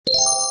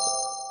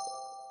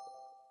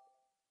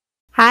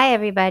Hi,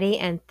 everybody,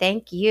 and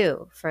thank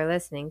you for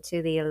listening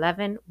to the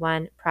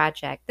 11-1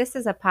 Project. This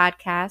is a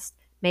podcast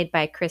made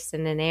by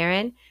Kristen and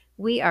Aaron.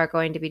 We are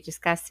going to be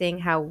discussing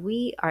how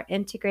we are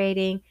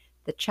integrating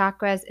the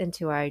chakras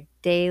into our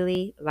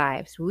daily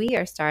lives. We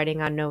are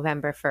starting on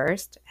November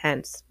 1st,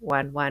 hence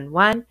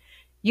 111.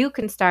 You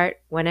can start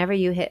whenever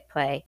you hit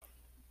play.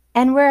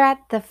 And we're at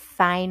the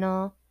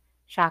final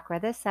chakra,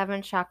 the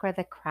seventh chakra,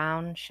 the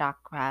crown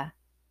chakra,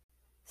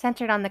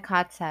 centered on the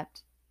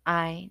concept,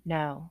 I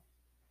know.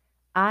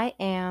 I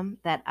am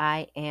that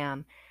I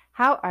am.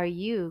 How are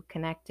you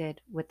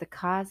connected with the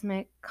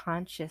cosmic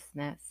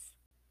consciousness?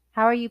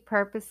 How are you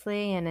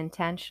purposely and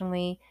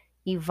intentionally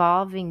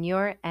evolving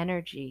your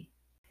energy?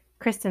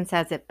 Kristen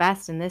says it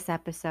best in this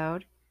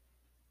episode,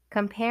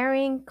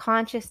 comparing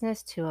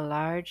consciousness to a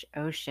large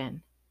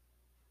ocean.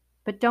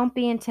 But don't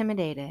be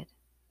intimidated.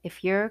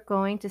 If you're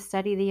going to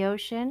study the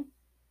ocean,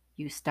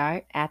 you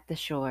start at the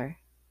shore.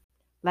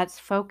 Let's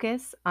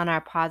focus on our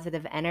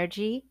positive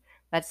energy.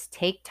 Let's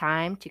take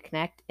time to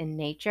connect in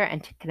nature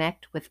and to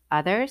connect with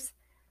others.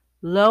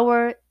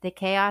 Lower the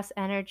chaos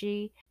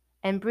energy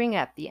and bring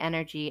up the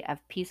energy of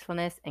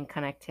peacefulness and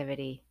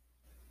connectivity.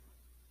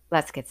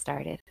 Let's get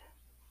started.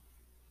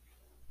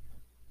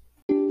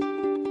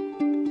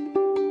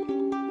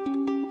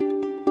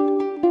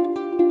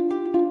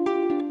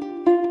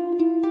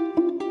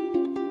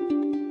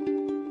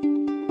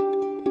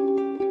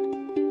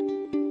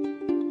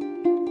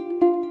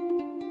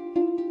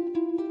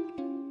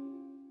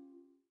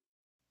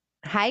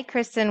 Hi,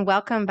 Kristen.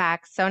 Welcome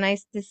back. So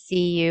nice to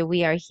see you.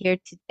 We are here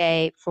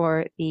today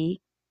for the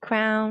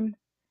crown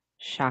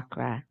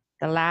chakra,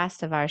 the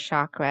last of our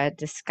chakra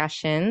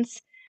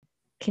discussions.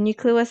 Can you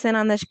clue us in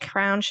on this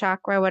crown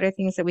chakra? What are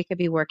things that we could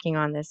be working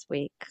on this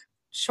week?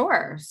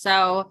 Sure.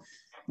 So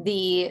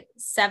the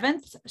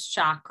seventh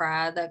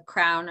chakra, the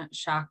crown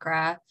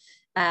chakra,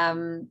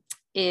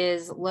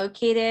 is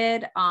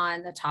located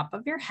on the top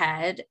of your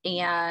head.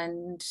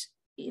 And,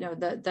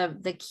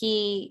 the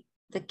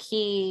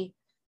key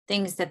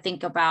things to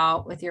think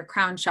about with your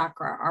crown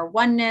chakra are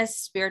oneness,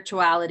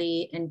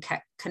 spirituality, and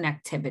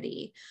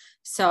connectivity.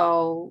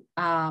 So,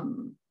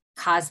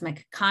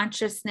 cosmic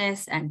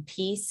consciousness and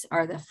peace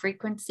are the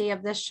frequency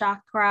of this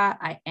chakra.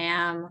 I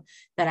am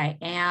that I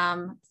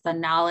am, the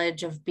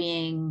knowledge of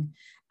being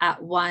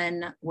at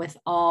one with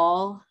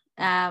all.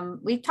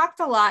 We've talked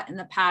a lot in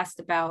the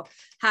past about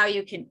how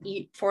you can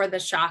eat for the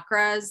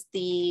chakras.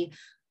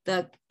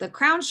 The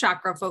crown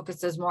chakra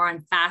focuses more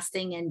on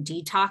fasting and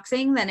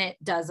detoxing than it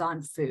does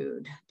on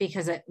food,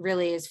 because it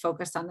really is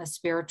focused on the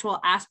spiritual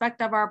aspect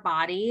of our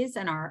bodies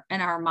and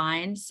our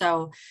mind.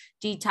 So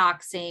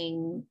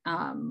detoxing,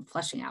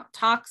 flushing out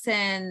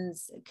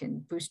toxins, it can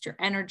boost your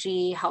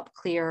energy, help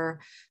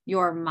clear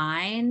your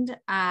mind.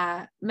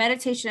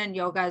 Meditation and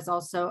yoga is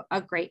also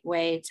a great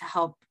way to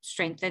help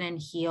strengthen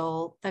and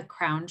heal the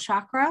crown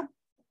chakra.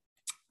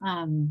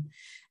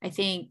 I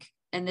think,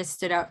 and this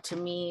stood out to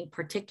me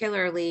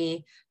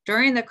particularly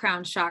during the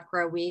crown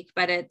chakra week,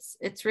 but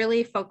it's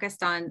really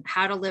focused on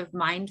how to live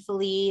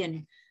mindfully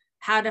and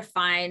how to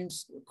find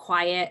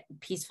quiet,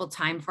 peaceful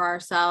time for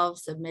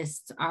ourselves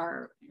amidst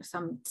our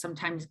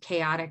sometimes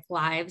chaotic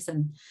lives.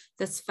 And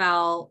this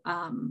fell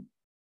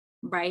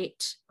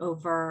right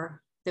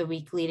over the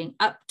week leading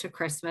up to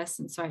Christmas.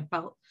 And so I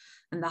felt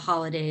in the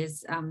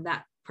holidays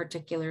that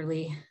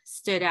particularly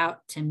stood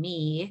out to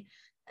me.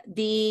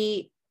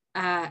 The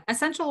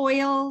essential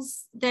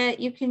oils that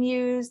you can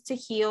use to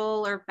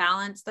heal or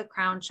balance the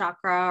crown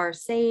chakra are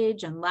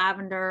sage and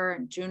lavender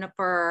and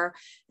juniper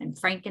and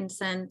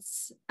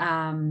frankincense.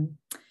 And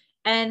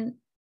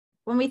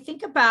when we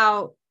think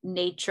about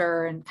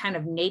nature and kind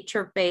of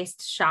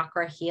nature-based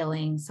chakra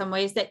healing, some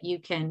ways that you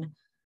can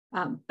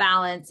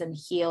balance and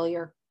heal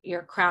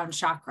your crown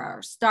chakra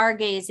are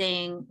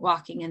stargazing,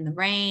 walking in the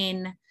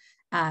rain,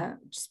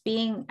 just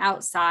being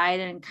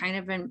outside and kind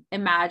of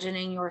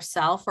imagining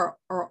yourself or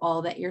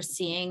all that you're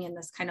seeing in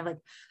this kind of like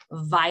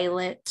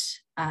violet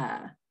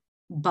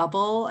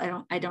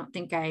bubble. I don't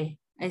think I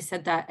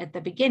said that at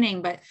the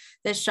beginning, but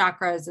this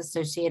chakra is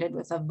associated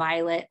with a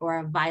violet or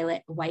a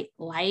violet white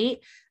light.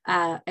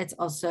 It's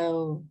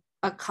also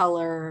a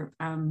color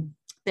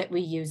that we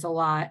use a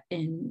lot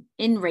in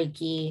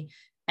Reiki,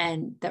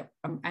 and that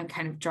I'm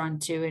kind of drawn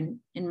to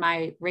in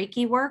my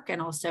Reiki work and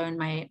also in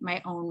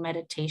my own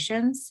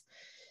meditations.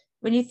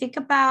 When you think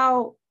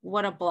about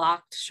what a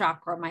blocked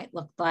chakra might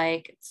look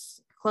like,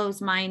 it's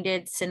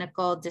closed-minded,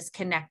 cynical,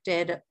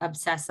 disconnected,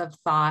 obsessive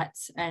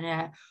thoughts, and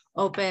an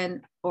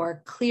open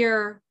or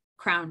clear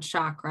crown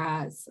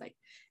chakra is like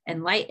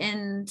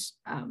enlightened,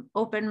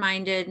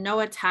 open-minded,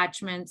 no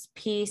attachments,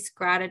 peace,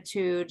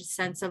 gratitude,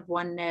 sense of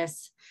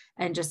oneness,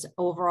 and just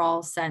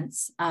overall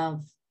sense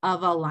of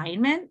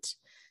alignment.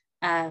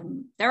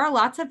 There are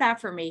lots of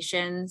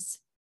affirmations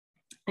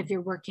if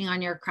you're working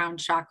on your crown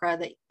chakra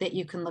that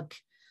you can look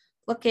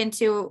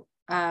into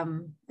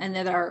and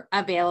that are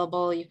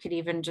available. You could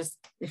even just,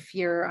 if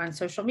you're on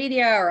social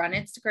media or on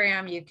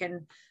Instagram, you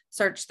can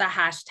search the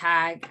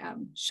hashtag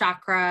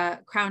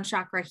crown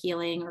chakra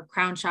healing or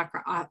crown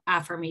chakra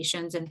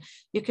affirmations, and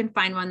you can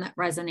find one that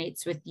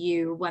resonates with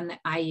you. One that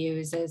I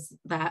use is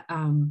that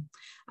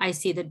I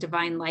see the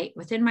divine light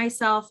within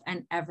myself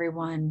and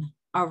everyone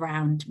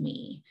around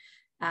me.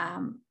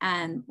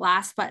 And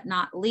last but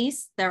not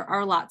least, there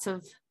are lots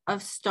of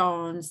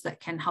stones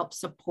that can help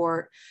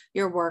support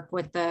your work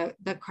with the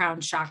crown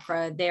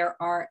chakra. There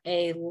are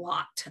a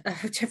lot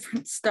of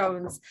different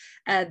stones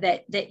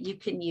that you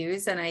can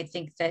use, and I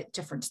think that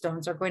different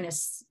stones are going to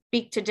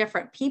speak to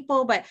different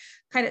people, but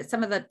kind of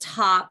some of the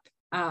top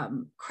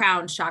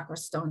crown chakra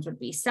stones would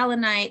be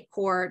selenite,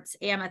 quartz,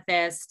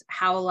 amethyst,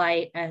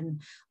 howlite,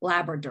 and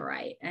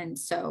labradorite. And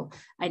so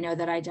I know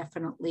that I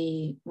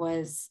definitely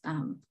was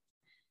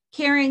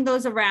carrying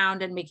those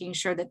around and making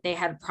sure that they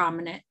had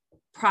prominent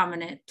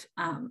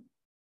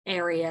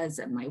areas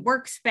in my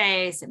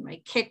workspace, in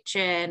my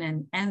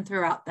kitchen, and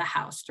throughout the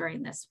house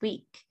during this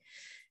week.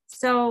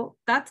 So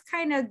that's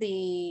kind of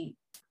the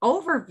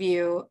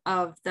overview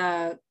of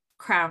the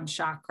crown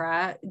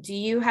chakra. Do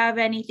you have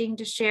anything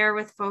to share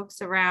with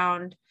folks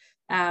around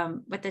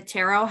what the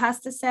tarot has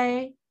to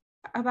say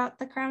about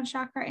the crown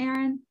chakra,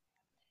 Erin?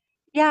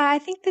 Yeah, I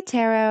think the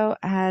tarot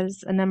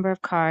has a number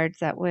of cards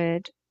that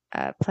would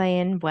play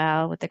in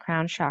well with the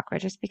crown chakra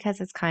just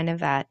because it's kind of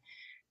that,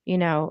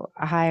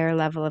 a higher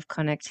level of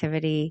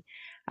connectivity.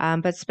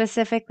 But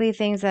specifically,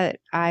 things that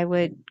I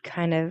would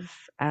kind of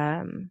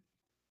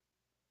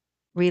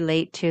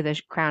relate to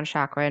the crown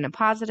chakra in a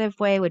positive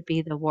way would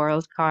be the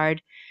World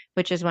card,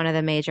 which is one of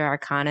the major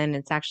arcana, and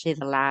it's actually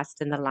the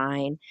last in the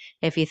line.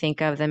 If you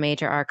think of the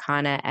major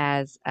arcana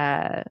as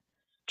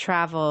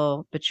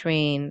travel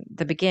between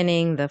the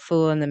beginning, the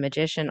Fool, and the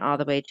Magician, all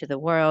the way to the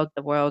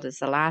World is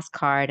the last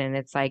card, and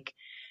it's like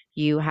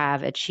you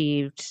have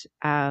achieved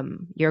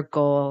your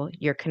goal,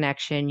 your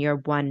connection, your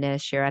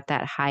oneness. You're at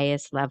that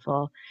highest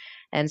level.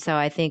 And so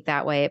I think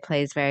that way it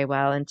plays very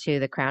well into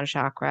the crown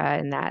chakra,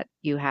 and that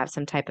you have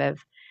some type of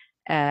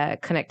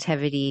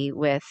connectivity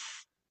with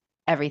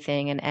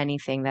everything and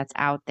anything that's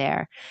out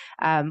there.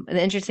 The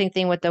interesting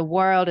thing with the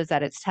World is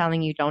that it's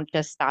telling you don't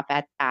just stop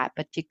at that,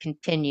 but to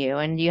continue.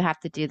 And you have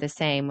to do the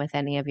same with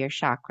any of your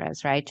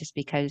chakras, right? Just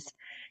because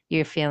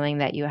you're feeling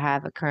that you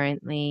have a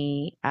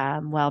currently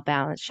well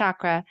balanced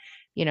chakra,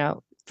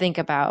 think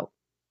about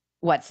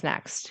what's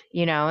next,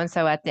 and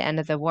so at the end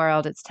of the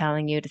World, it's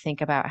telling you to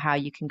think about how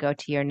you can go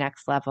to your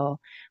next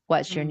level.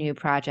 What's your new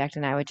project?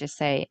 And I would just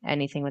say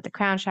anything with the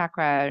crown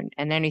chakra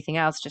and anything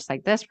else, just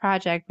like this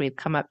project, we've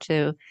come up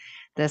to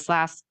this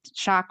last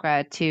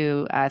chakra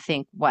to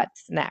think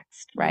what's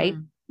next, right?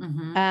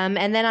 Mm-hmm.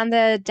 And then on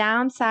the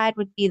downside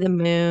would be the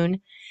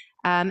moon.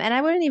 And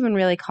I wouldn't even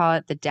really call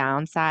it the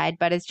downside,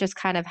 but it's just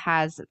kind of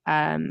has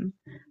it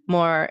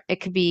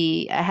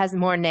has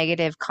more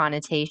negative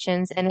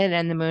connotations in it.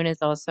 And the moon is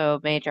also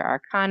a major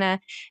arcana,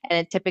 and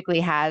it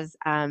typically has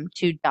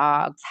two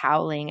dogs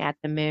howling at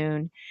the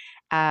moon.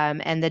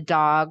 And the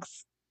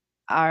dogs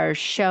are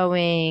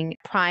showing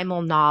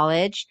primal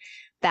knowledge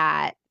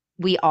that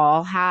we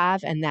all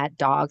have, and that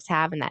dogs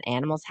have, and that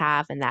animals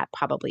have, and that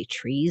probably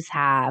trees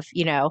have,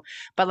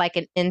 but like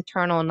an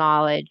internal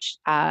knowledge.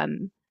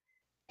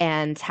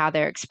 And how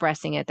they're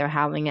expressing it. They're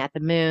howling at the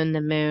moon.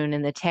 The moon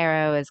in the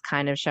tarot is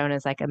kind of shown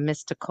as like a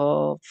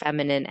mystical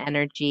feminine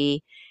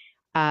energy.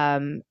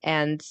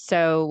 And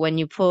so when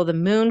you pull the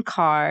moon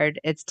card,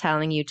 it's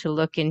telling you to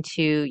look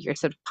into your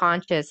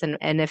subconscious,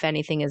 and if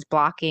anything is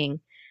blocking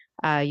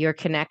your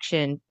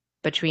connection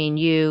between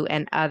you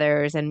and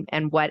others,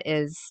 and what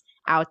is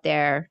out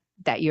there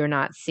that you're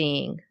not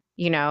seeing.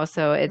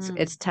 So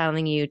it's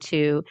telling you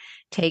to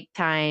take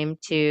time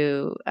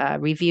to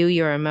review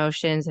your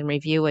emotions and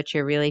review what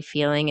you're really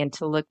feeling, and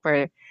to look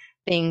for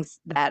things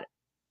that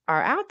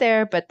are out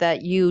there, but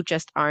that you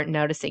just aren't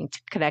noticing, to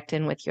connect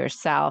in with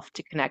yourself,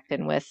 to connect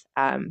in with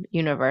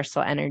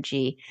universal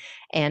energy,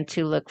 and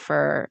to look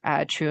for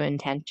true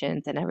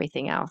intentions and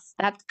everything else.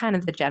 That's kind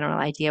of the general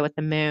idea with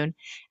the moon.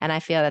 And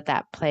I feel that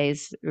that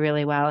plays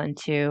really well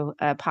into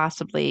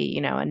possibly,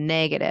 a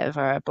negative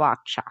or a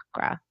blocked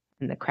chakra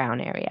in the crown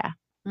area.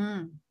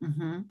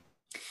 Mm-hmm.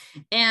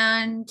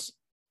 And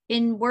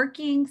in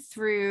working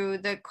through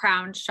the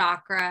crown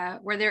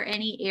chakra, were there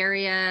any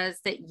areas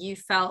that you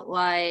felt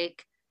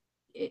like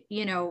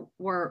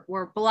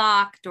were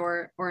blocked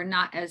or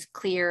not as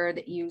clear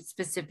that you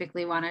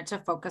specifically wanted to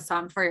focus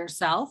on for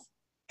yourself?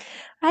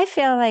 I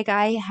feel like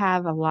I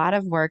have a lot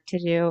of work to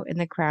do in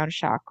the crown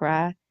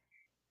chakra,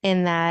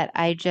 in that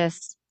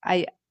it's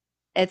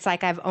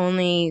like I've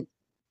only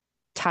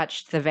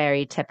touched the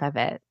very tip of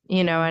it.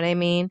 You know what I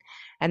mean?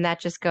 And that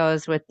just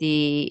goes with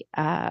the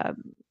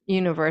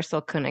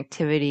universal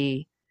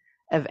connectivity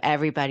of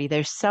everybody.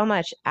 There's so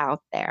much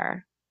out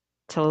there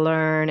to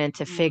learn and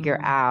to figure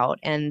out.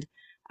 And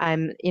I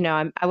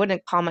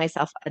wouldn't call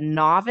myself a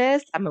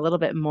novice. I'm a little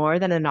bit more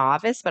than a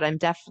novice, but I'm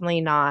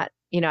definitely not,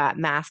 at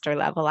master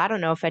level. I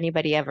don't know if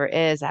anybody ever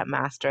is at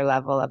master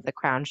level of the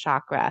crown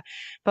chakra.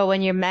 But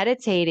when you're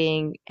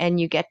meditating and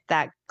you get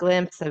that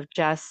glimpse of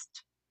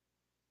just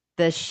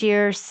the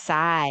sheer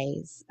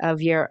size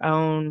of your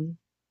own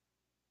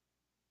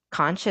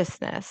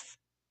consciousness,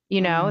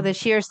 the Mm.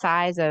 sheer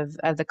size of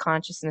the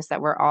consciousness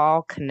that we're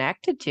all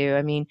connected to.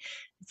 I mean,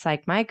 it's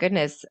like, my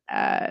goodness,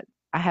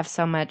 I have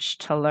so much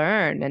to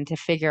learn and to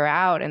figure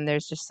out, and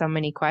there's just so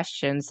many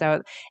questions.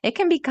 So it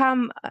can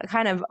become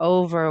kind of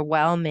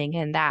overwhelming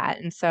in that.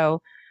 And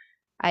so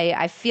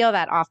I feel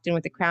that often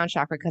with the crown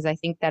chakra, because I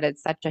think that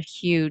it's such a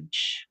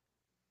huge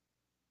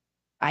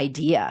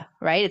idea,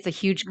 right? It's a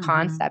huge Mm-hmm.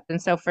 concept.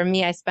 And so for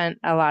me, I spent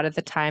a lot of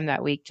the time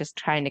that week just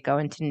trying to go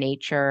into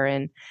nature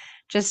and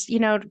just,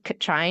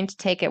 trying to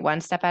take it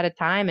one step at a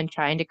time and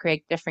trying to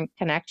create different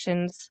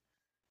connections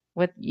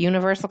with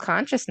universal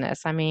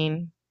consciousness. I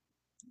mean,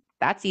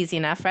 that's easy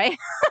enough, right?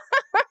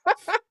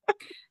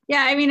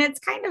 Yeah, I mean,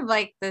 it's kind of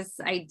like this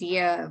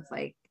idea of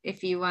like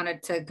if you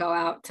wanted to go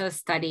out to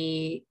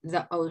study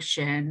the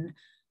ocean,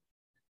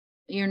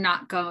 you're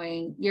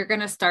going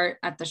to start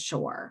at the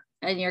shore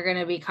and you're going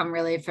to become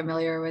really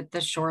familiar with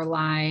the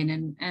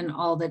shoreline and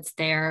all that's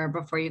there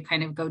before you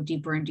kind of go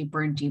deeper and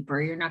deeper and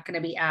deeper. You're not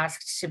going to be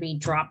asked to be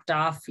dropped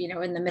off,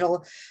 in the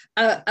middle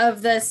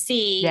of the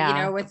sea,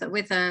 Yeah. with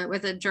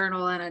a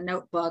journal and a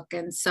notebook.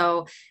 And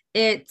so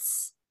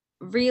it's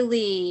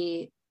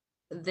really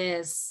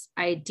this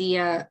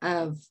idea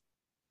of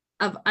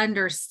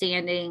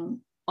understanding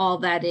all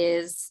that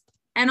is,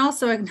 and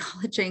also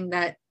acknowledging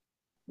that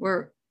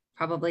we're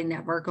probably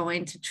never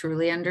going to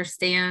truly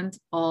understand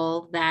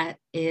all that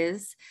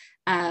is,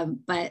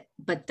 but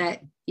that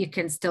you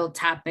can still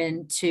tap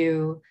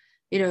into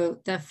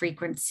the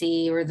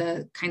frequency or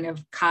the kind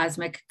of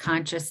cosmic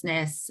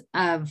consciousness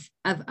of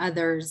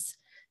others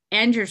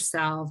and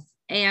yourself,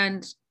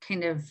 and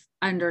kind of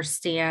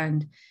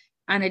understand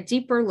on a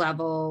deeper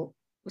level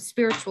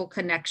spiritual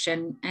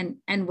connection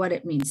and what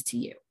it means to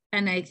you.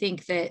 And I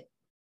think that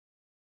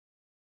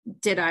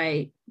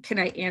can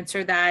I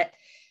answer that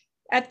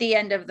at the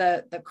end of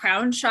the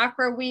crown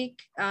chakra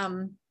week?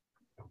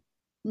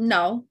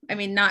 No, I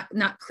mean,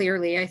 not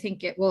clearly. I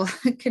think it will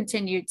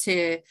continue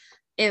to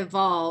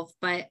evolve,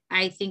 but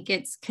I think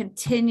it's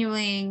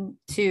continuing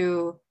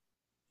to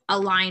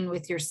align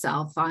with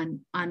yourself on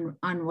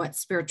what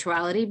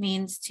spirituality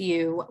means to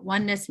you, what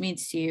oneness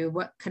means to you,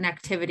 what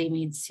connectivity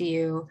means to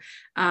you,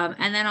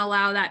 and then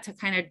allow that to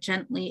kind of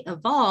gently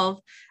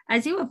evolve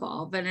as you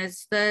evolve, and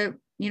as the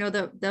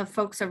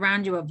folks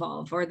around you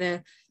evolve, or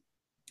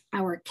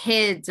our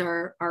kids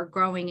are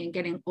growing and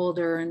getting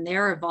older, and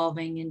they're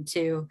evolving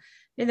into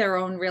their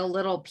own real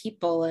little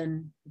people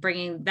and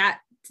bringing that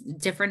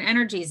different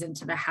energies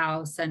into the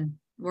house, and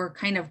we're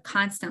kind of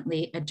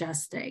constantly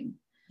adjusting.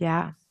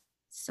 Yeah.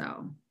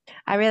 So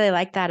I really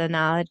like that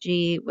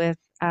analogy with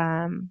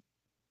the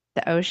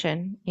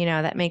ocean.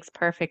 That makes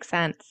perfect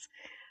sense.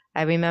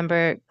 I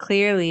remember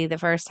clearly the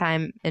first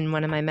time in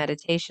one of my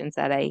meditations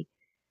that I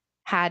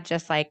had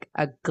just like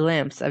a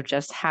glimpse of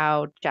just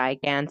how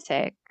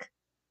gigantic,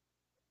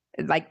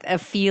 like a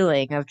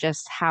feeling of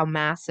just how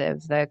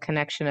massive the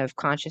connection of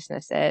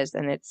consciousness is.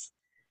 And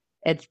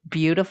it's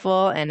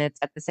beautiful. And it's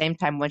at the same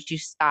time, once you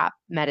stop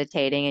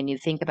meditating and you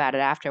think about it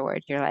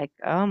afterwards, you're like,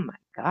 oh my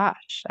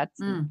gosh, that's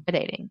mm,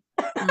 intimidating.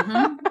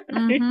 mm-hmm,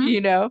 mm-hmm.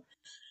 you know?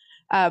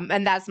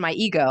 And that's my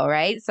ego,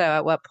 right? So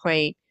at what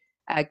point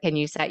can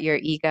you set your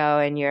ego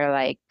and your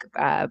like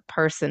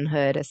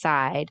personhood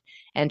aside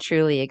and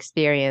truly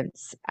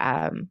experience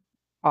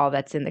all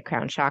that's in the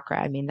crown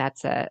chakra? I mean,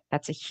 that's a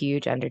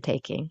huge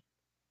undertaking.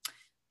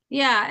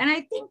 Yeah, and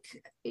I think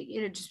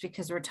just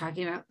because we're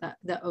talking about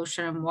the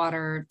ocean and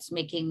water, it's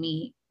making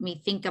me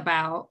think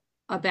about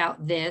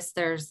this.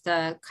 There's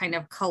the kind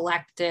of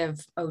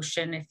collective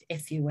ocean,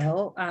 if you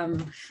will,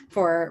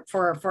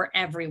 for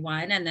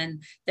everyone, and then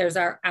there's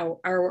our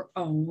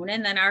own,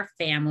 and then our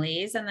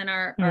families, and then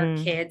our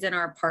Mm, kids and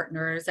our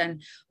partners.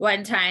 And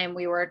one time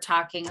we were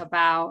talking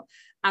about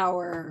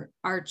our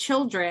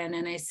children,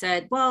 and I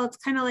said, well, it's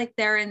kind of like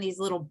they're in these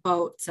little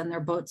boats, and their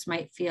boats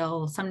might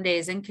feel some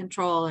days in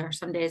control or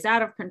some days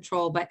out of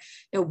control, but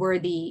we're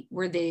the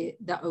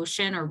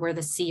ocean, or we're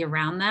the sea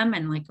around them,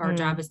 and like our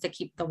job mm, is to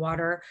keep the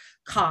water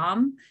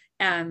calm.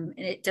 And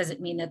it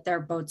doesn't mean that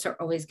their boats are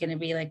always going to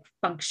be like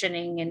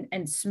functioning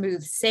and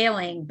smooth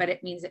sailing, but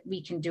it means that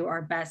we can do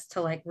our best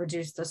to like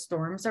reduce the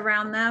storms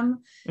around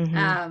them.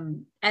 mm-hmm,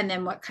 And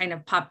then what kind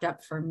of popped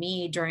up for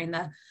me during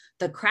the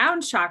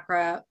crown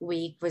chakra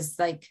week was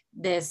like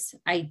this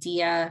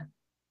idea,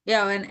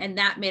 and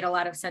that made a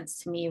lot of sense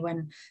to me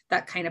when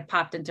that kind of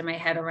popped into my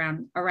head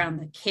around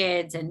the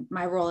kids and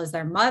my role as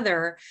their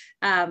mother.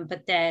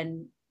 But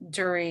then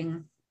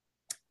during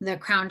the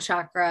crown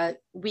chakra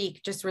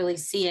week, just really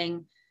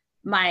seeing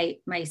my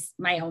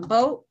own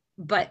boat,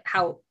 but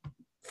how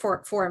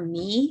for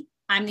me,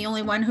 I'm the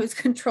only one who's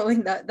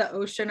controlling the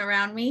ocean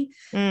around me.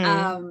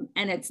 mm,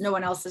 And it's no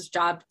one else's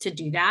job to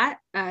do that.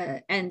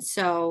 And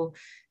so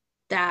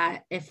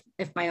that if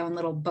my own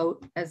little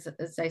boat, as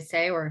I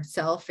say, or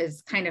self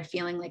is kind of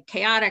feeling like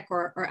chaotic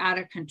or out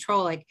of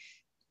control, like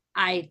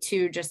I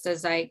too, just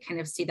as I kind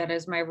of see that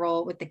as my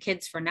role with the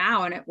kids for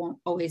now, and it won't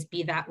always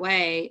be that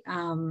way,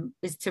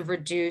 is to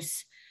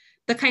reduce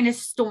the kind of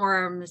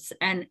storms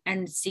and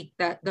seek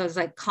those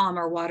like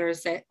calmer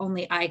waters that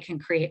only I can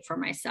create for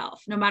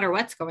myself, no matter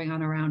what's going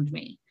on around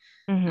me.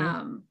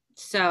 Mm-hmm.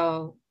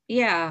 So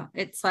yeah,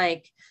 it's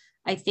like,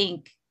 I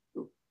think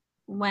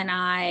when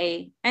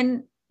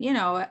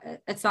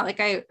it's not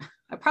like I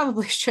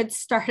probably should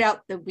start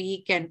out the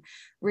week and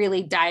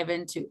really dive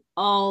into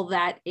all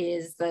that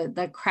is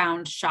the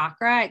crown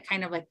chakra. I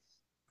kind of like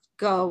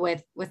go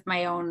with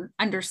my own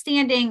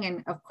understanding,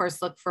 and of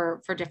course look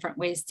for different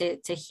ways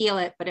to heal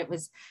it. But it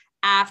was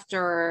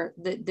after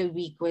the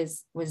week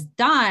was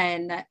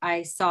done that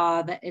I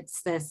saw that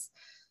it's this,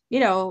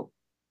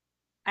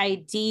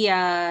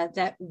 idea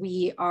that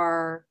we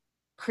are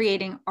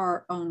creating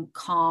our own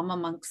calm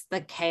amongst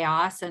the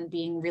chaos and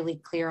being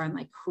really clear on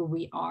like who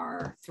we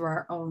are through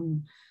our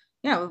own,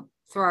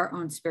 through our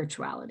own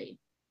spirituality.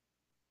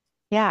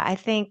 Yeah, I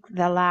think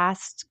the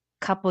last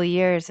couple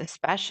years,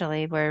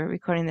 especially, we're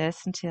recording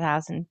this in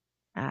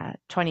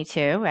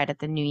 2022, right at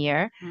the new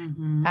year.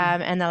 Mm-hmm.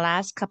 And the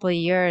last couple of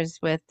years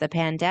with the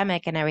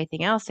pandemic and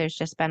everything else, there's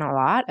just been a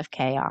lot of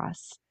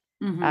chaos.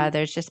 Mm-hmm.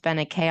 There's just been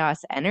a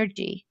chaos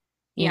energy,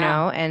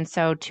 Yeah. and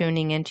so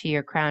tuning into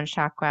your crown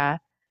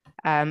chakra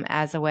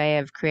as a way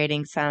of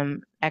creating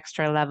some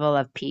extra level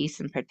of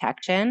peace and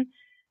protection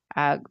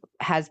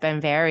has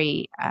been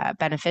very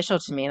beneficial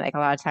to me. Like a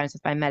lot of times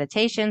with my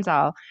meditations,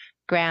 I'll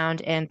ground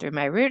in through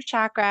my root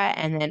chakra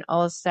and then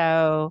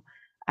also,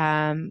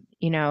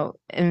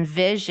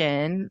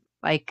 envision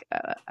like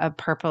a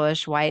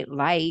purplish white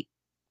light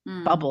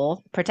Mm.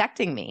 bubble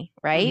protecting me,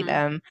 right?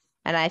 Mm-hmm.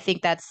 And I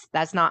think that's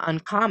not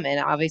uncommon.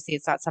 Obviously,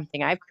 it's not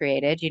something I've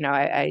created.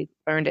 I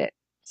learned it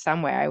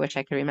somewhere. I wish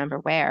I could remember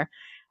where,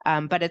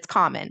 but it's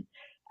common.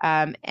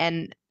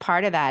 And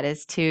part of that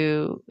is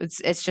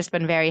it's just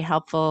been very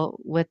helpful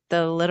with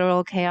the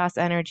literal chaos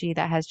energy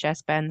that has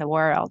just been the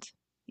world,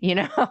 you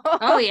know?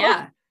 Oh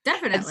yeah,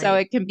 And so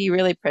definitely. it can be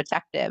really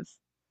protective.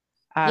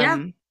 Yeah.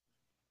 Um,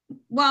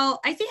 Well,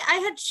 I think I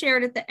had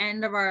shared at the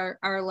end of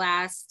our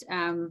last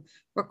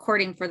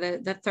recording for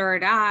the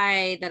third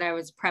eye that I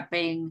was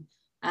prepping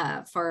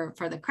for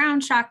the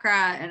crown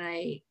chakra, and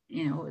I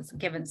was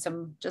given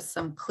some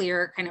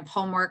clear kind of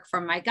homework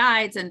from my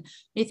guides. And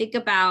you think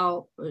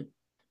about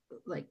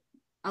like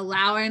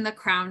allowing the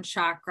crown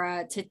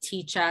chakra to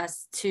teach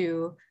us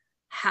to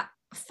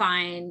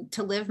find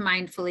to live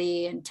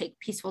mindfully and take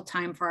peaceful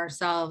time for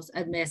ourselves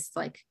amidst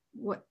like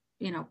what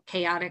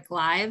chaotic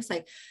lives.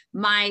 Like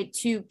my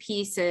two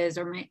pieces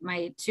or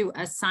my two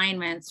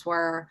assignments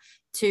were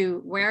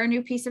to wear a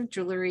new piece of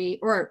jewelry,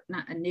 or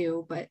not a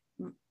new, but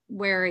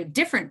wear a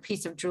different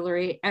piece of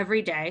jewelry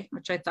every day,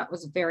 which I thought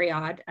was very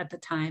odd at the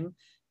time.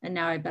 And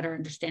now I better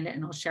understand it,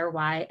 and I'll share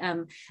why.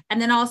 And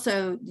then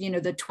also,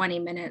 the 20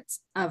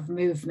 minutes of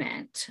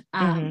movement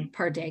mhm.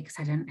 per day, because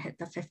I didn't hit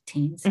the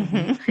 15, so they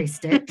Mhm.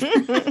 increased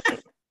it.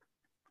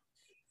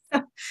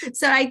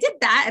 So I did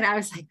that, and I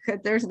was like,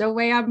 there's no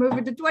way I'm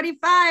moving to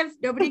 25.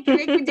 Nobody can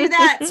make me do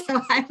that.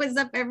 So I was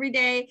up every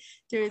day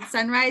doing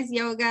sunrise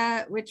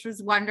yoga, which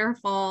was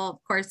wonderful. Of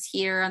course,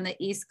 here on the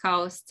East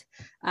Coast,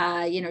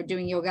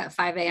 doing yoga at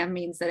 5 a.m.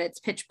 means that it's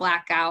pitch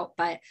black out,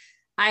 but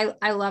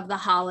I love the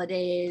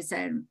holidays,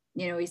 and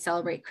we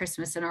celebrate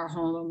Christmas in our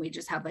home, and we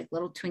just have like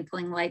little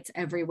twinkling lights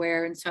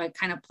everywhere. And so I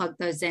kind of plugged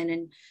those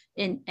in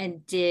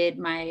and did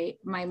my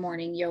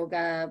morning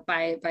yoga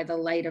by the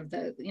light of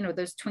the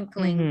those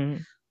twinkling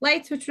Mhm.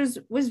 lights, which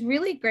was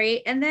really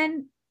great. And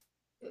then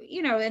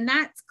and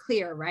that's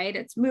clear, right?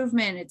 It's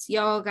movement, it's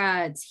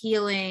yoga, it's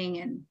healing.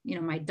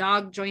 And my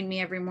dog joined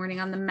me every morning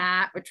on the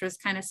mat, which was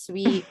kind of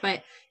sweet.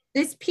 But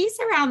this piece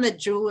around the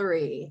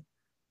jewelry,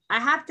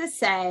 I have to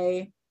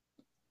say,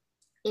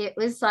 it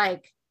was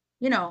like,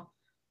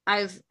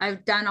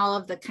 I've done all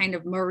of the kind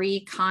of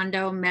Marie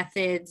Kondo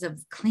methods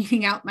of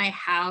cleaning out my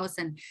house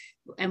and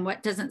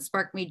what doesn't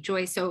spark me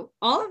joy. So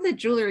all of the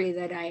jewelry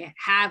that I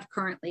have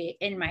currently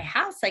in my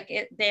house, like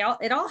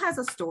it all has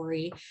a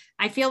story.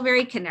 I feel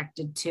very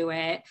connected to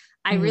it.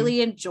 I Mhm.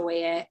 really enjoy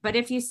it. But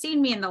if you've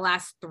seen me in the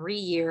last 3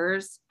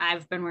 years,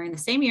 I've been wearing the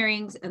same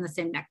earrings and the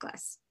same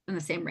necklace and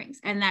the same rings.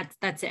 And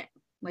that's it.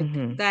 Like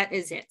Mhm. that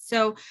is it.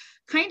 So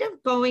kind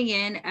of going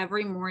in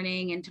every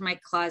morning into my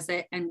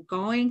closet and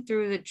going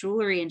through the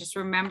jewelry and just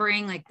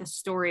remembering like the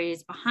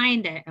stories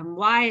behind it and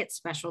why it's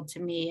special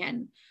to me,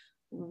 and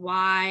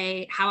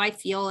how I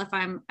feel if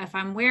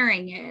I'm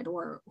wearing it,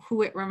 or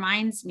who it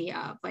reminds me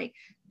of. Like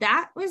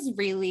that was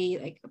really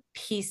like a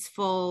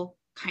peaceful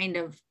kind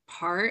of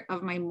part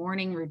of my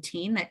morning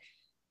routine that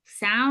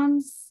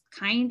sounds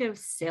kind of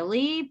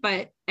silly,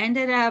 but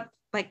ended up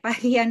like by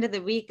the end of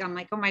the week, I'm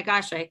like, oh my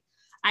gosh,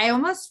 I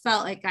almost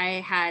felt like I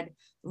had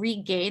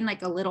regained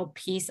like a little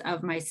piece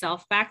of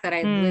myself back that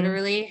I Mhm.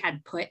 literally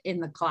had put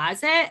in the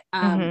closet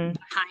Mhm.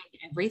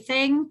 behind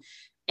everything.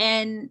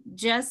 And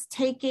just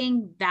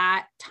taking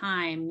that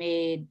time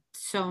made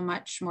so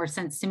much more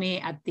sense to me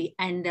at the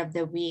end of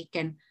the week.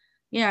 And,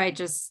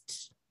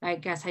 I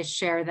guess I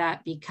share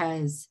that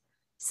because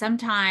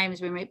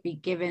sometimes we might be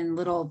given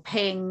little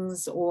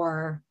pings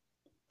or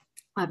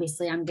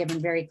Obviously, I'm given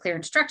very clear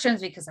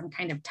instructions because I'm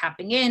kind of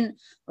tapping in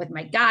with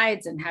my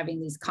guides and having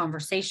these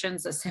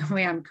conversations the same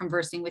way I'm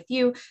conversing with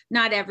you.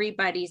 Not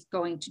everybody's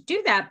going to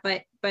do that,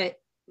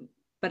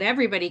 but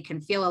everybody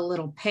can feel a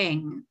little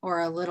ping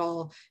or a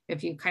little,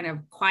 if you kind of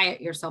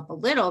quiet yourself a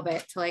little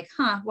bit to like,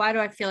 why do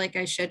I feel like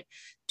I should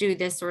do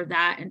this or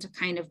that? And to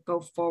kind of go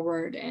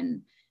forward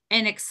and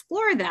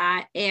explore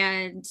that.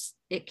 And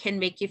it can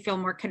make you feel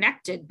more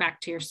connected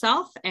back to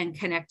yourself and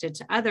connected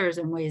to others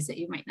in ways that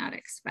you might not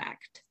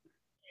expect.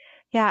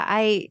 Yeah,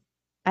 I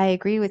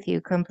agree with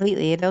you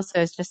completely. It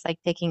also is just like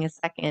taking a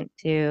second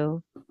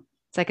to,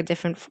 it's like a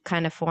different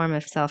kind of form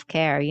of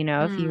self-care, if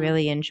you Mm,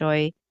 really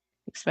enjoy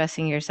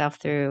expressing yourself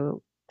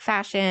through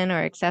fashion or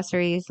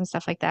accessories and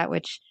stuff like that,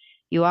 which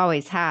you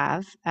always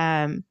have.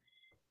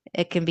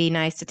 It can be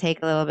nice to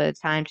take a little bit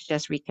of time to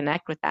just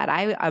reconnect with that.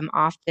 I'm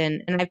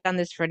often, and I've done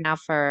this for now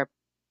for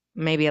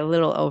maybe a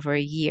little over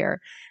a year,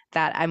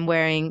 that I'm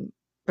wearing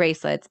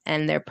bracelets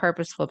and they're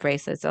purposeful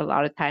bracelets. A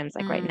lot of times,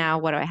 like right mm, now,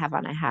 what do I have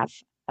on? I have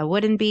a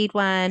wooden bead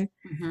one.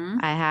 mm-hmm,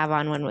 I have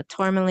on one with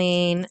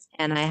tourmaline,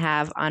 and I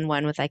have on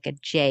one with like a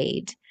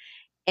jade.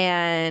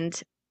 And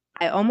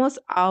I almost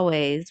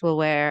always will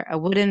wear a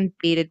wooden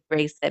beaded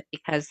bracelet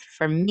because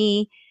for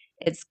me,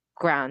 it's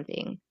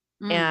grounding.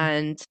 mm.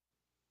 And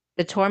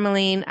the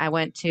tourmaline, I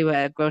went to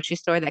a grocery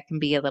store that can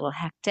be a little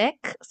hectic.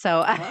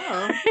 So I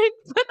Oh,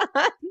 put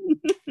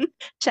on,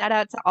 shout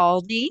out to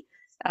Aldi.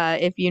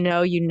 If you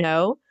know, you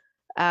know.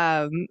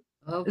 Um,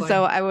 oh so boy.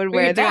 I would We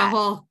wear could do a that.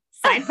 whole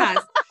side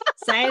pass.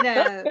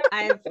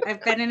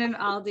 I've been in an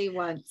Aldi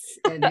once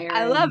and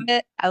I love Aaron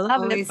it. I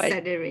love it. always But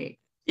said to me,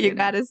 you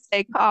got to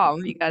stay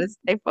calm. You got to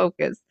stay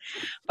focused.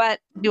 But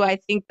do I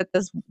think that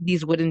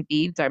these wooden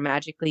beads are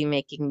magically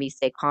making me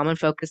stay calm and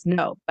focused?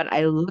 No. But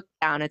I look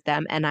down at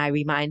them and I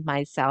remind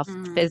myself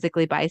mm,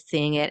 physically by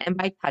seeing it and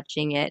by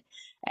touching it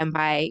and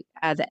by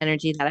the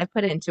energy that I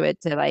put into it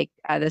to like,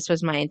 this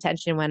was my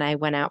intention when I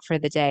went out for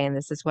the day and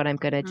this is what I'm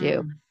going to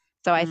do. mm,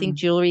 So I think mm.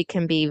 jewelry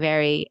can be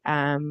very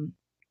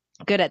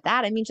good at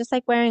that. I mean, just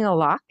like wearing a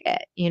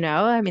locket,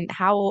 I mean,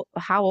 how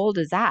old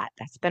is that?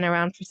 That's been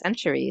around for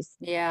centuries.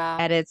 Yeah.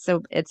 And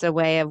it's a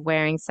way of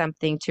wearing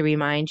something to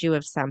remind you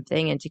of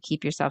something and to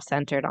keep yourself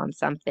centered on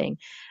something.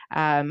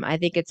 I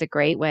think it's a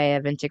great way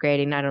of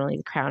integrating not only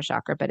the crown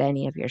chakra but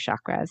any of your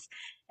chakras,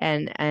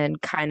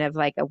 and kind of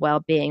like a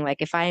well-being.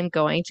 Like if I am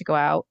going to go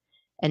out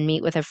and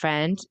meet with a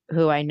friend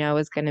who I know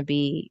is going to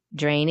be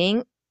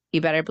draining, you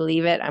better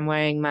believe it. I'm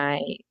wearing my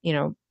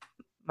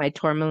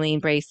tourmaline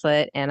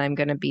bracelet and I'm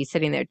going to be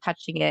sitting there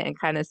touching it and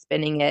kind of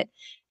spinning it.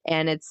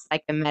 And it's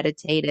like a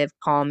meditative,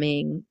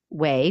 calming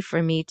way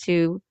for me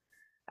to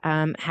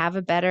have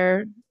a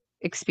better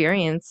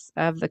experience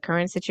of the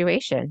current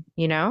situation.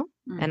 And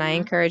I Hmm.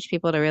 encourage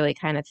people to really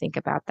kind of think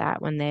about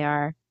that when they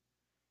are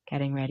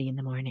getting ready in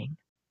the morning.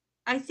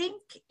 I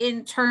think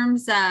in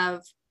terms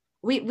of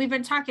we've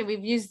been talking,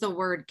 we've used the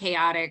word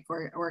chaotic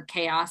or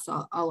chaos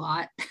a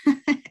lot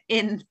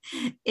in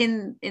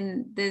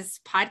in this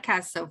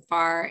podcast so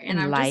far. And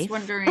In I'm just life.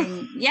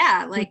 wondering,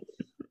 yeah, like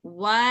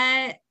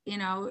what,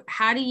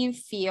 how do you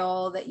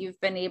feel that you've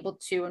been able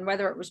to, and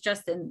whether it was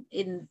just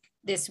in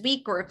this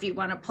week or if you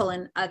want to pull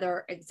in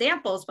other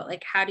examples, but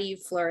like how do you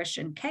flourish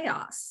in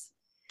chaos?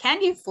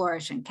 Can you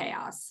flourish in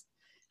chaos?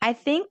 I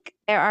think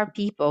there are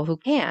people who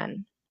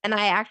can. And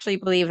I actually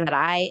believe that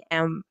I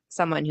am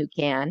someone who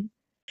can.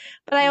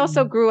 But I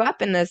also Mm, grew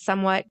up in a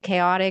somewhat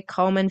chaotic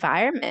home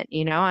environment.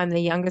 I'm the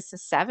youngest of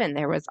seven.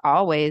 There was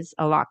always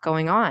a lot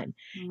going on.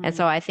 And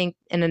so mm, I think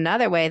in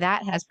another way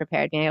that has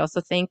prepared me. I also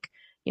think,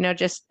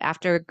 just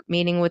after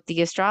meeting with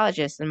the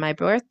astrologist in my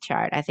birth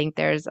chart, I think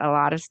there's a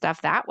lot of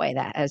stuff that way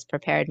that has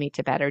prepared me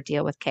to better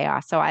deal with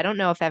chaos. So I don't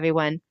know if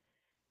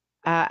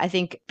I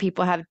think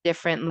people have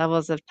different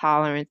levels of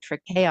tolerance for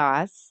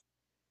chaos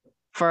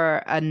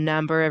for a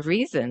number of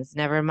reasons,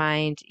 never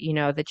mind,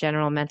 the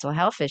general mental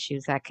health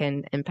issues that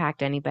can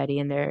impact anybody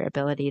in their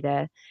ability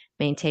to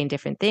maintain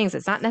different things.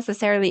 It's not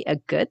necessarily a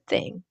good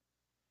thing,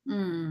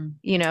 mm.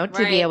 to be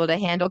Right. able to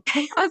handle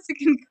chaos. It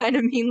can kind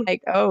of mean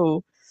like,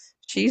 oh,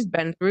 she's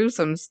been through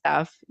some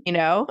stuff.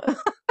 Yeah,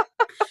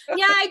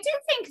 I do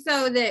think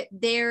though that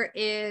there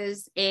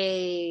is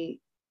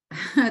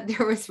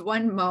there was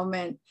one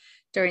moment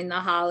during the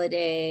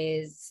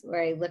holidays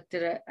where I looked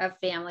at a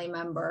family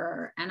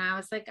member and I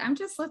was like, I'm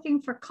just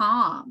looking for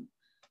calm,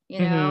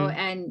 Mm-hmm.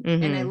 and I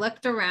Mm-hmm.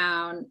 looked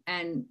around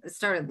and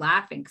started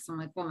laughing because I'm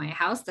like, well, my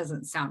house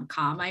doesn't sound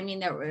calm. I mean,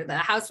 the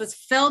house was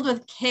filled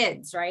with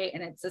kids, right?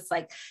 And it's this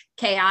like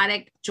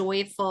chaotic,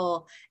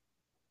 joyful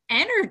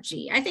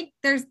energy. I think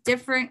there's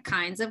different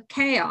kinds of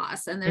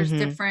chaos and there's Mm-hmm.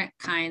 different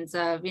kinds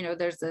of,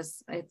 there's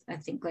this, I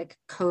think like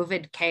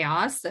COVID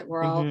chaos that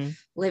we're all Mm-hmm.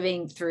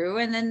 living through.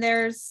 And then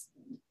there's,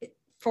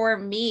 for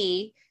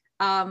me,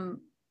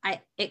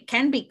 it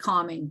can be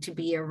calming to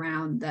be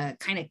around the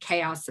kind of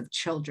chaos of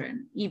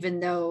children, even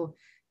though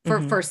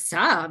Mm-hmm. for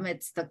some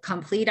it's the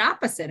complete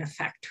opposite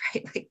effect,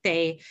 right?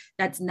 Like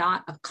that's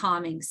not a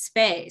calming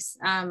space.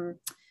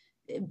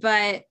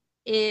 But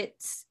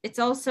it's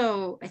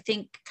also, I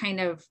think, kind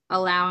of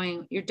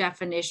allowing your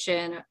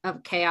definition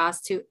of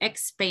chaos to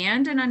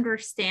expand and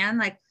understand,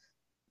 like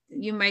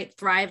you might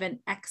thrive in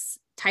X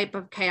type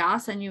of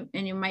chaos and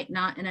you might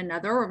not in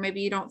another, or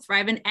maybe you don't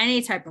thrive in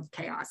any type of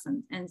chaos.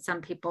 And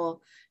some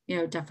people,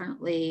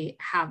 definitely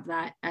have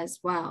that as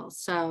well.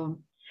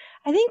 So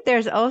I think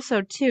there's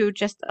also too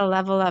just a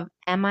level of,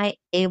 am I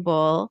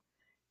able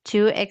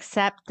to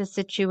accept the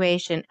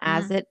situation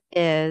as it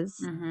is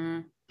mm-hmm.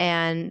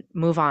 and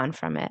move on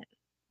from it?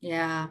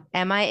 Yeah.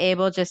 Am I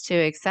able just to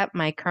accept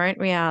my current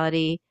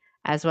reality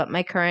as what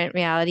my current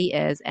reality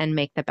is and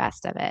make the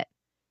best of it?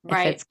 If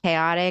Right. it's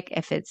chaotic,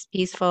 if it's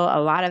peaceful,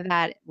 a lot of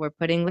that, we're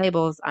putting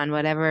labels on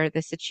whatever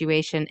the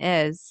situation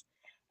is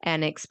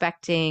and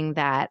expecting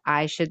that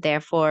I should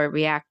therefore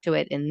react to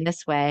it in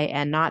this way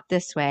and not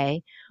this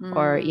way,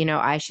 or, Mm,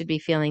 I should be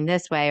feeling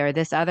this way, or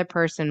this other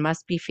person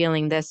must be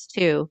feeling this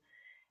too.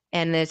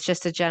 And it's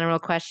just a general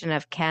question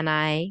of, can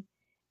I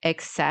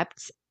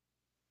accept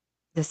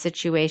the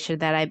situation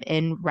that I'm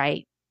in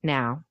right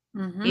now?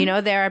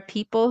 mm-hmm. There are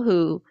people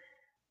who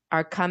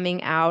are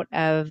coming out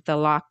of the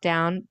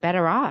lockdown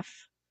better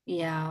off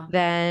Yeah.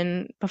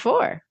 than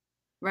before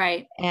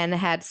Right. and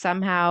had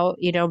somehow,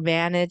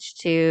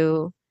 managed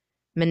to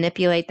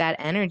manipulate that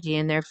energy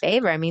in their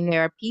favor. I mean,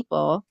 there are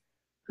people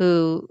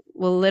who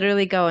will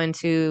literally go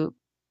into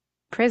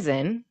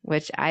prison,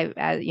 which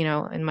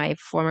in my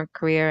former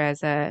career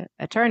as a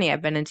attorney,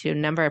 I've been into a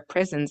number of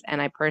prisons,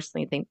 and I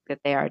personally think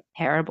that they are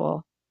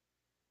terrible,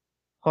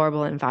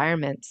 horrible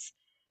environments.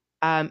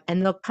 And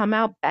they'll come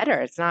out better.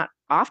 It's not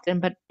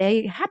often, but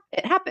it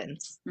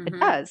happens. It Mm-hmm.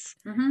 does.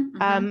 Mm-hmm.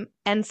 Mm-hmm.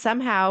 And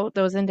somehow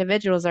those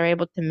individuals are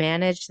able to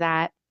manage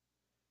that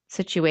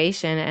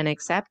situation and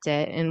accept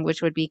it, and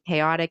which would be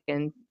chaotic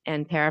and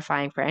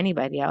terrifying for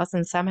anybody else.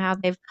 And somehow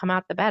they've come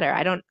out the better.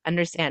 I don't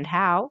understand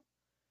how,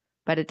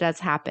 but it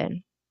does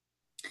happen.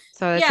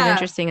 So that's an Yeah.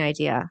 interesting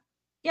idea.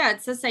 Yeah.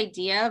 It's this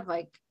idea of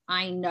like,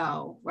 I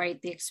know,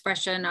 right? The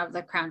expression of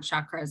the crown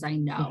chakra is I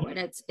know. And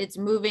Hmm. it's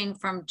moving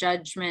from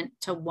judgment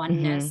to Hmm.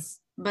 oneness,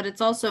 but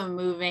it's also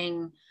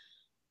moving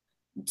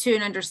to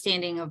an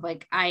understanding of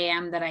like I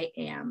am that I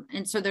am.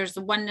 And so there's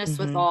the oneness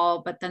with Hmm. all,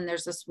 but then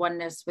there's this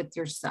oneness with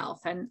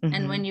yourself. And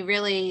Hmm. when you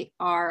really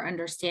are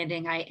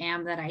understanding I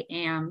am that I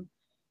am,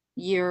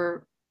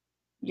 you're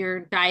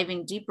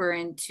diving deeper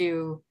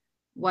into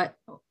what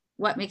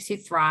what makes you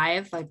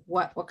thrive, like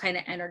what kind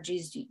of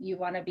energies you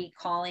want to be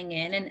calling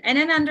in, and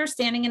an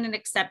understanding and an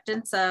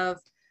acceptance of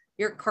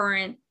your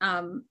current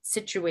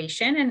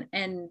situation.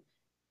 And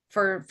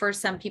for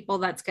some people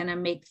that's going to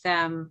make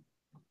them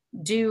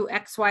do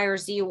X, Y, or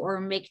Z or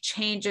make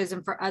changes.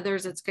 And for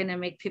others, it's going to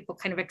make people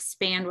kind of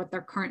expand what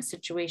their current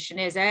situation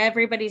is.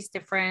 Everybody's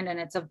different and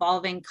it's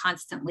evolving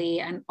constantly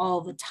and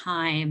all the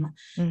time.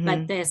 But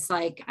Hmm. this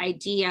like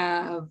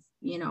idea of,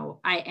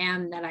 I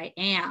am that I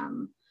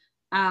am,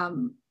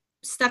 um,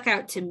 stuck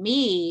out to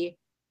me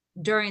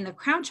during the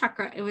crown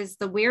chakra. It was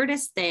the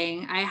weirdest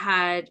thing. I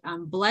had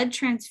blood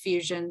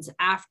transfusions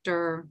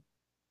after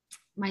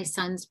my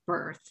son's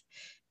birth,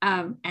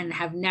 and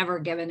have never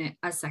given it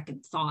a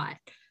second thought.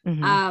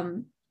 Hmm.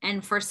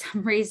 And for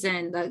some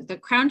reason, the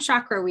crown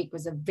chakra week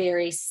was a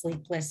very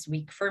sleepless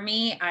week for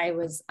me. I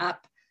was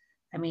up.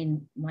 I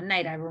mean, one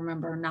night I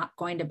remember not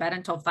going to bed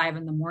until 5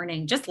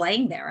 a.m, just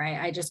laying there.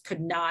 I just could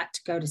not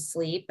go to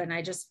sleep, and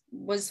I just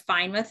was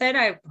fine with it.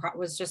 I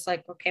was just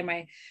like, okay,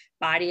 my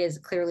body is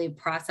clearly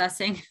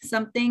processing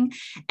something.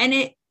 And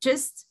it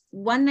just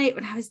one night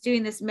when I was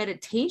doing this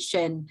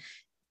meditation,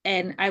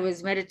 and I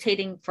was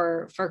meditating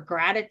for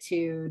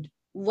gratitude,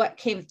 what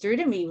came through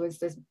to me was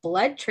this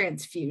blood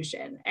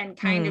transfusion and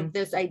kind Hmm. of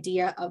this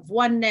idea of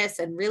oneness,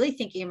 and really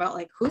thinking about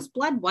like whose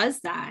blood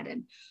was that,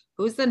 and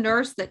who's the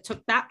nurse that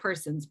took that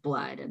person's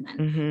blood, and then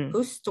Hmm.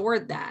 who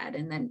stored that,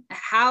 and then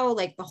how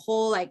like the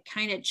whole like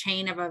kind of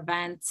chain of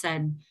events,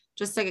 and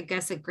just like I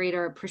guess a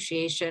greater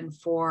appreciation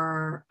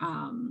for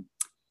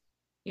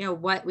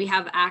what we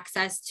have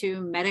access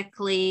to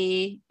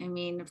medically. I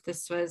mean, if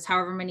this was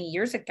however many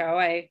years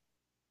ago,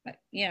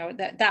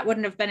 that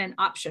wouldn't have been an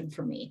option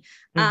for me.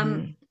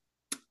 Hmm.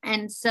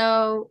 And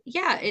so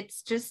yeah,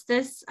 it's just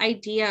this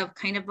idea of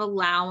kind of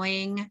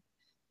allowing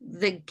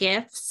the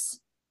gifts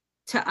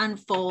to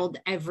unfold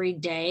every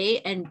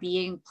day and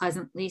being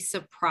pleasantly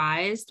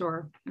surprised.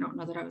 Or I don't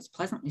know that I was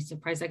pleasantly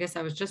surprised, I guess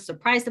I was just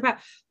surprised about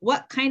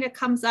what kind of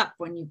comes up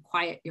when you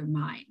quiet your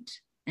mind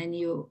and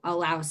you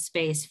allow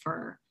space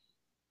for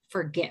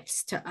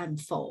gifts to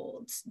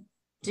unfold.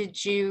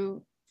 Did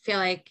you feel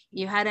like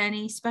you had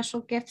any special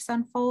gifts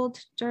unfold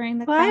during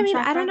the Well, I crown mean,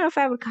 I don't chakra? know if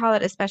I would call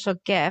it a special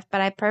gift,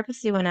 but I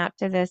purposely went out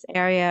to this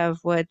area of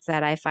woods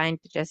that I find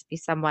to just be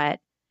somewhat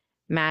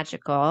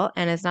magical,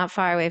 and it's not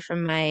far away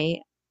from my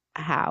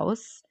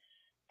house.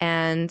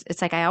 And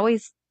it's like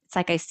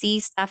I see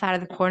stuff out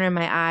of the corner of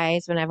my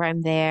eyes whenever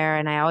I'm there,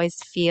 and I always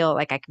feel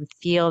like I can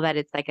feel that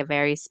it's like a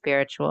very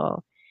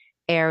spiritual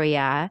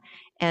area.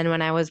 And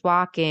when I was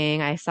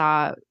walking, I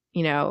saw,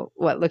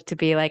 what looked to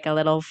be like a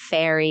little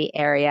fairy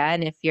area.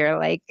 And if you're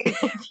like,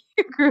 if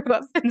you grew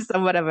up in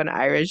somewhat of an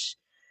Irish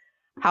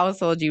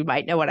household, you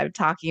might know what I'm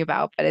talking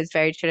about, but it's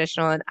very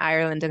traditional in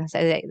Ireland to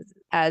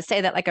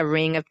say that like a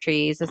ring of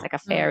trees is like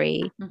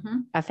Mm-hmm.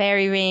 a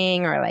fairy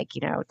ring, or like,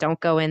 don't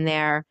go in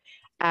there.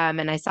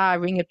 And I saw a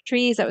ring of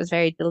trees that was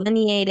very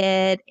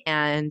delineated,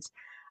 and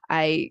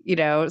I,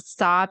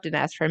 stopped and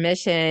asked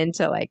permission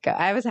to like,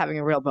 I was having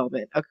a real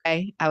moment.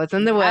 Okay. I was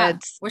in the Yeah.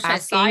 woods Wish I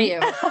saw asking, you.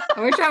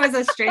 I wish I was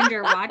a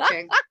stranger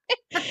watching.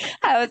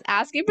 I was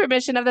asking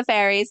permission of the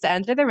fairies to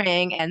enter the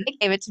ring, and they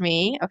gave it to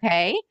me.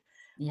 Okay.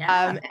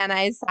 Yeah. And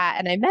I sat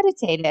and I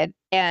meditated,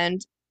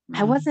 and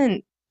I Mm.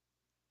 wasn't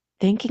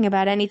thinking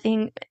about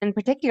anything in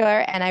particular.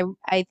 And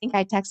I think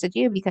I texted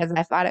you because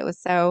I thought it was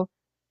so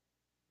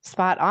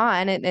spot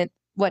on. And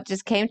what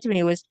just came to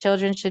me was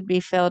children should be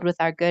filled with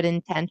our good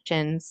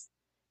intentions,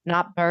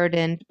 not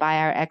burdened by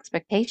our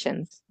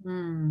expectations.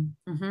 Mm.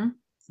 Mm-hmm.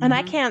 And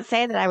I Mm-hmm. can't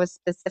say that I was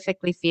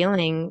specifically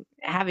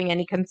having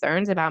any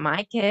concerns about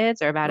my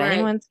kids or about Right.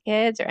 anyone's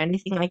kids or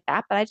anything like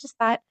that. But I just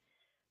thought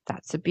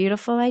that's a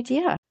beautiful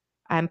idea.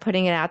 I'm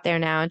putting it out there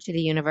now into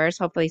the universe.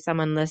 Hopefully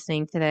someone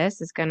listening to this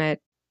is gonna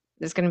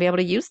be able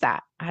to use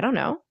that. I don't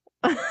know.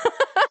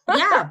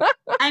 Yeah.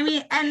 I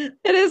mean, and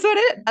It is what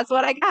it is. That's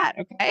what I got.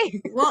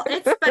 Okay. well,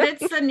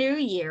 it's the new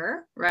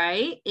year,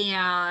 right?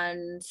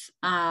 And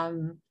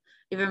um,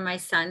 even my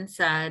son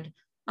said,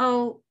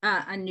 "Oh,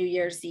 on New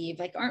Year's Eve,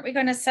 like, aren't we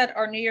going to set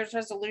our New Year's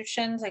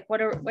resolutions? Like,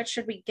 what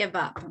should we give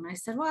up?" And I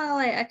said, "Well,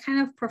 I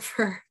kind of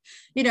prefer,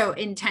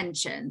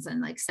 intentions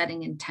and like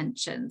setting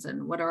intentions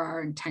and what are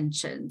our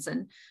intentions."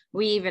 And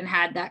we even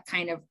had that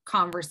kind of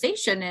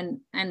conversation.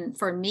 And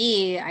for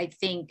me, I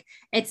think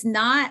it's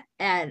not,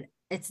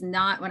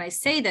 when I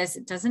say this,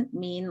 it doesn't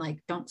mean like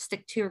don't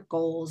stick to your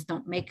goals,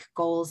 don't make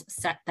goals,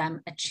 set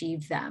them,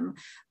 achieve them.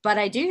 But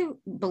I do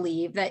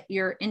believe that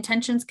your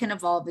intentions can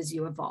evolve as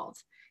you evolve.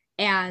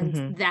 And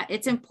Hmm. that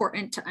it's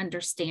important to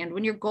understand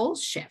when your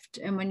goals shift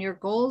and when your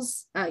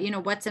goals,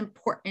 what's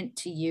important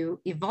to you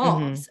Hmm.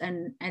 evolves.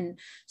 And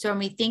so when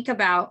we think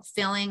about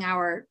filling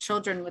our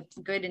children with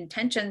good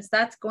intentions,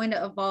 that's going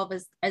to evolve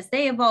as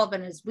they evolve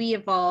and as we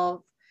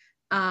evolve.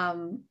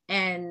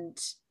 And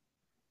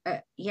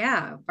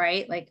yeah,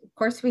 right. Like, of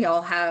course, we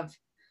all have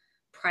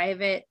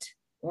private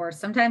or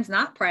sometimes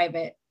not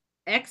private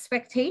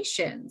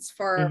expectations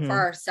for Hmm.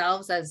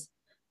 ourselves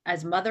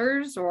as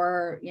mothers,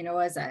 or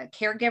as a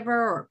caregiver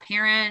or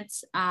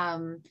parents,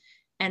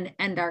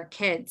 and our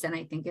kids. And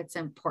I think it's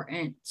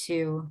important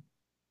to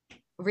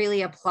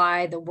really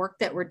apply the work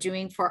that we're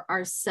doing for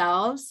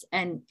ourselves,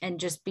 and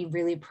just be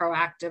really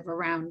proactive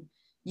around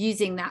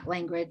using that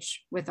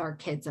language with our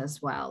kids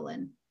as well,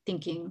 and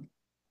thinking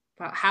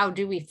about how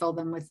do we fill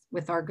them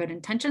with our good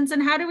intentions,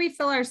 and how do we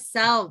fill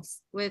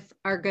ourselves with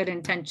our good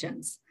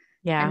intentions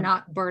and Yeah.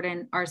 not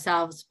burden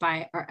ourselves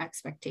by our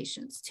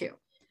expectations too.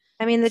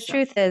 I mean, the So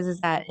truth is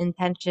that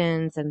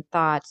intentions and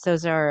thoughts,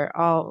 those are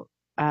all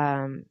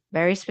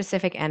very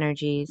specific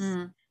energies.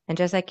 mm, And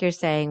just like you're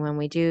saying, when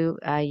we do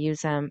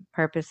use them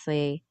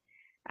purposely,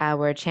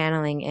 we're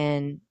channeling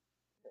in,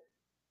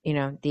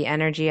 the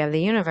energy of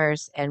the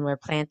universe, and we're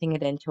planting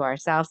it into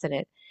ourselves. And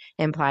it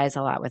implies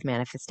a lot with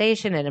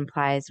manifestation. It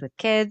implies with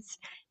kids.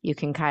 You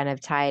can kind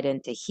of tie it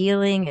into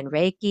healing and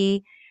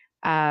Reiki.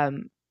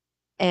 Um,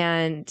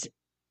 and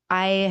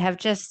I have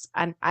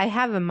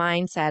a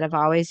mindset of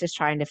always just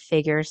trying to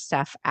figure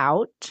stuff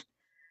out,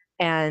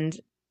 and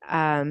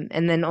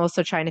and then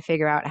also trying to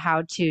figure out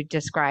how to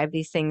describe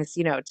these things,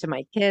 to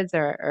my kids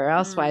or mm,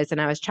 elsewise. And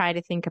I was trying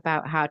to think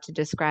about how to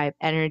describe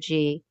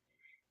energy,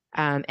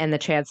 and the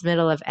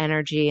transmittal of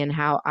energy, and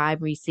how I'm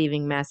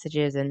receiving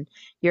messages and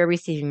you're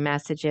receiving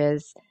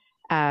messages.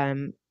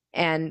 Um,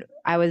 and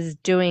I was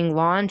doing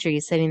laundry,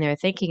 sitting there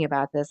thinking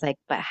about this, like,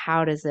 but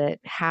how does it,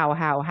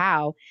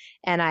 how?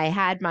 And I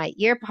had my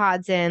ear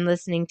pods in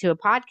listening to a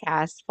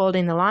podcast,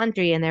 folding the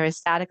laundry, and there was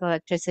static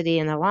electricity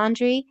in the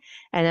laundry.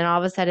 And then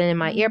all of a sudden in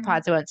my ear mm,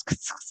 pods, it went,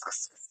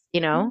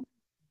 you know,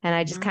 and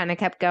I just mm, kind of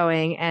kept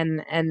going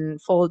and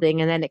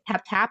folding, and then it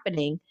kept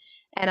happening.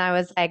 And I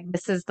was like,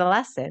 this is the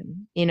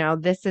lesson.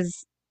 This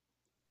is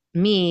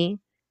me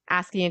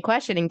asking a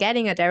question and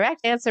getting a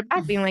direct answer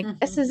back, being like,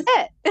 this is mm.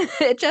 it.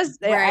 It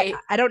just, Right.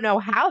 I don't know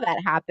how that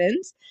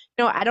happens.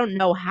 I don't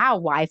know how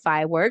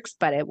Wi-Fi works,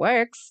 but it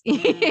works,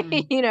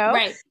 Mm,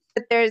 right.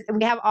 But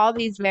we have all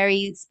these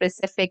very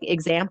specific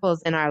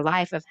examples in our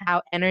life of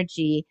how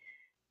energy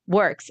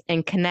works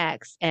and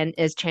connects and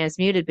is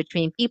transmuted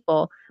between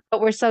people. But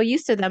we're so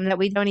used to them that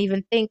we don't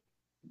even think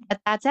that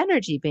that's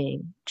energy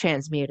being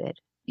transmuted,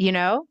 you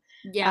know?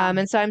 Yeah.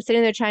 And so I'm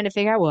sitting there trying to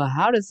figure out, well,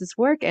 how does this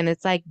work? And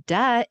it's like,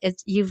 duh,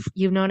 you've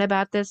known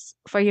about this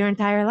for your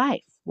entire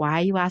life. Why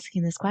are you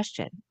asking this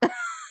question?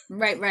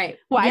 Right. Right.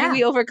 Why do we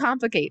Yeah.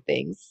 overcomplicate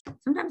things?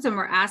 Sometimes when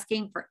we're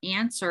asking for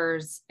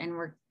answers and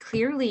we're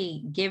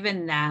clearly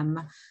given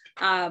them,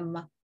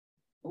 um,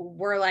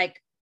 we're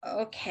like,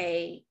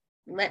 okay,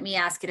 let me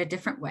ask it a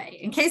different way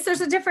in case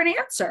there's a different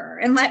answer.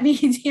 And let me,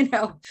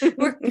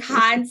 we're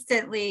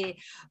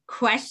constantly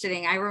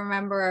questioning. I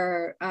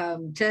remember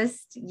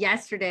just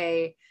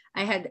yesterday,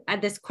 I had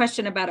this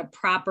question about a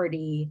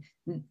property.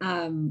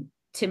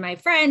 to my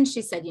friend,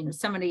 she said,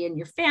 somebody in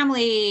your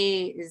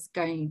family is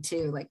going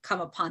to like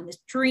come upon this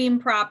dream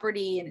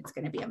property and it's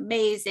going to be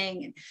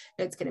amazing and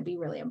it's going to be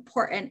really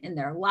important in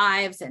their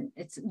lives. And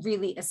it's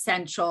really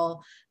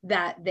essential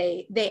that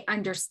they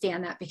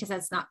understand that, because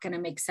that's not going to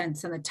make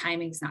sense and the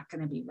timing's not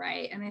going to be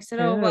right. And I said,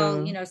 oh, well,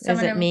 Ooh, is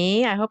someone it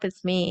me? I hope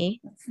it's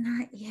me. it's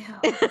not you.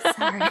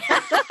 Sorry.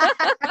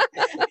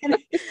 And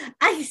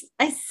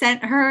I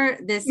sent her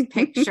this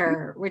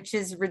picture, which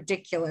is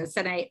ridiculous.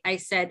 And I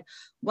said,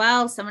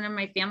 well, someone in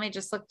my family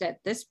just looked at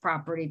this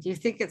property. Do you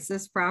think it's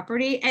this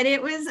property? And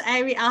it was,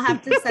 I mean, I'll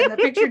have to send the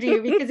picture to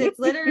you because it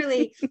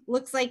literally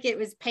looks like it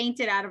was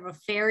painted out of a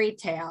fairy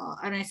tale.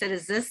 And I said,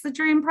 is this the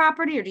dream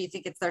property? Or do you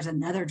think there's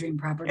another dream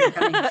property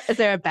coming? Is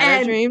there a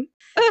better dream?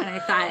 And I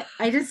thought,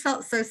 I just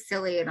felt so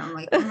silly. And I'm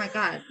like, oh my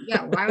God,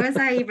 yeah, why was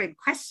I even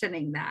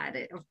questioning that?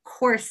 Of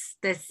course,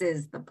 this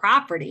is the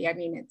property. I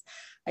mean, it's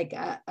like,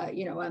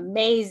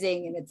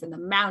 amazing. And it's in the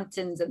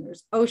mountains and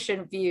there's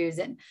ocean views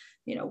and,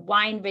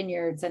 wine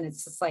vineyards. And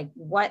it's just like,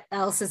 what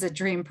else is a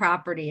dream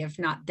property if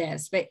not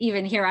this? But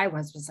even here I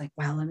was like,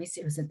 well, let me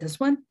see. Was it this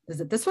one? Is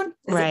it this one?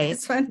 Is Right. it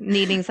this one?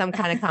 Needing some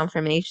kind of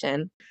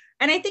confirmation.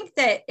 And I think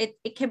that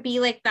it can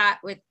be like that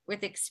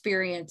with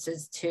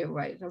experiences too,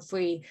 right? If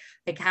we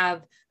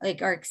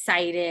are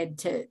excited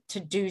to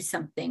do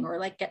something or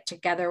like get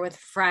together with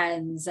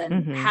friends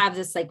and have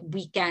this like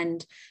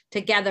weekend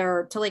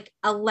together to like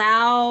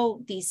allow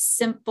these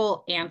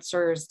simple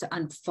answers to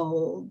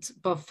unfold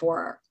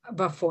before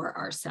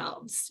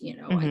ourselves,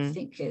 I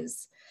think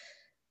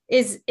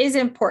is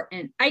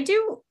important. I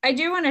do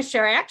want to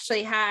share. I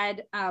actually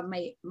had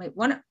my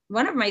one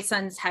of my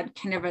sons had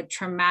kind of a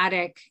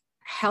traumatic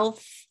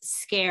health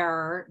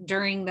scare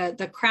during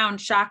the crown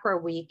chakra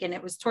week, and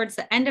it was towards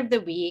the end of the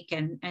week,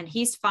 and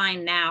he's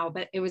fine now,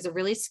 but it was a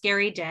really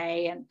scary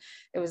day, and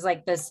it was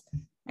like this,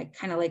 I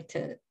kind of like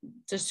to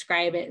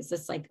describe it as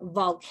this like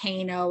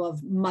volcano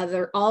of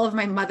all of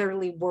my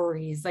motherly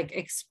worries like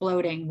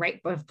exploding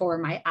right before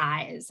my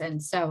eyes.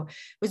 And so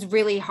it was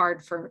really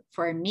hard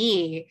for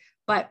me,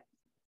 but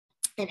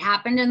it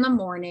happened in the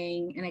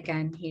morning. And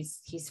again,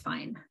 he's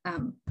fine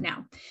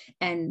now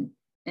and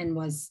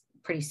was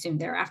pretty soon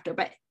thereafter.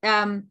 But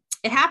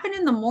it happened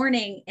in the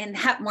morning, and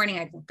that morning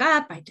I woke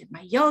up, I did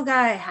my yoga,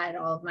 I had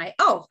all of my,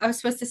 I was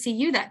supposed to see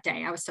you that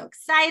day. I was so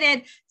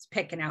excited. I was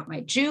picking out my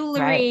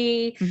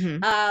jewelry.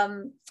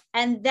 Right.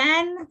 And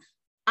then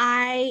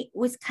I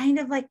was kind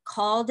of like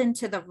called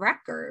into the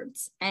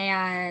records,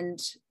 and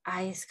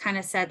I kind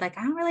of said, like,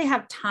 I don't really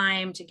have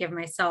time to give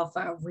myself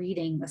a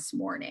reading this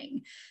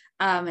morning.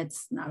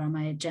 It's not on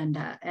my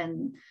agenda.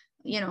 And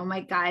my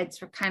guides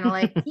were kind of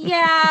like,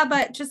 yeah,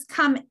 but just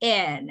come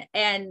in.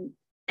 And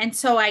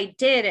so I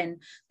did.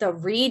 And the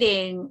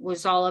reading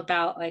was all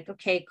about like,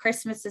 okay,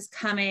 Christmas is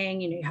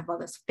coming, you have all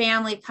this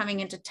family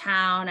coming into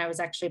town. I was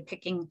actually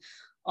picking,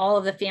 all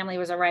of the family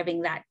was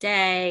arriving that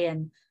day.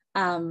 And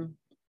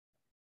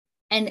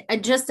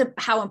just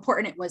how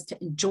important it was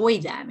to enjoy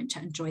them and to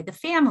enjoy the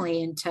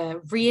family and to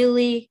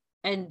really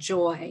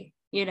enjoy,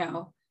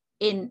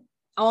 in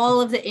all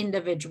of the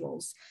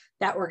individuals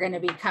that were going to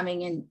be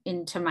coming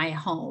into my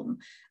home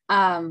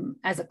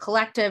as a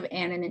collective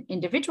and in an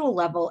individual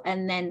level.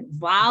 And then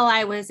while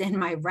I was in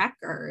my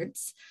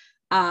records,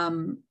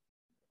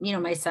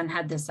 my son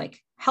had this like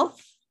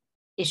health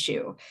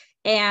issue.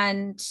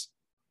 And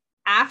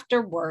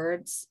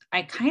afterwards,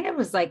 I kind of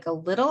was like a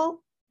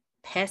little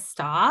pissed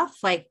off,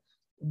 like,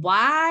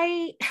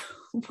 why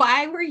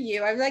were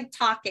you, I was like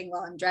talking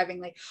while I'm driving,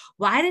 like,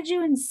 why did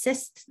you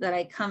insist that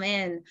I come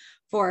in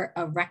for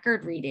a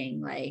record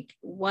reading? Like,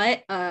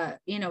 what,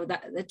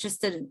 that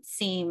just didn't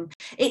seem,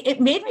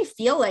 it made me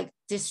feel like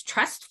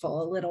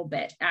distrustful a little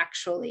bit,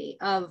 actually,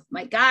 of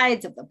my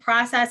guides, of the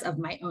process, of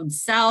my own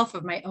self,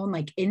 of my own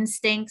like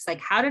instincts.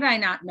 Like, how did I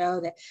not know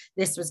that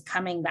this was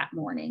coming that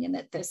morning and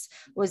that this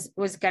was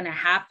going to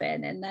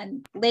happen? And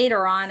then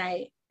later on,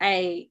 I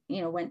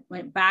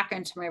went back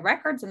into my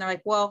records, and they're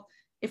like, well,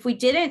 if we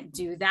didn't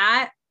do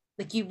that,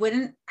 like, you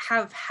wouldn't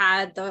have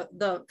had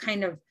the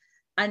kind of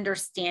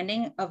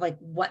understanding of like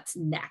what's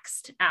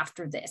next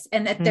after this,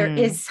 and that there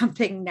is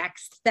something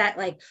next, that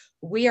like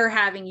we are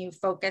having you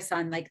focus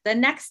on like the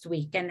next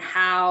week and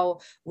how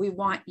we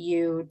want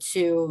you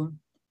to,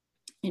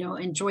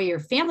 enjoy your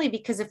family.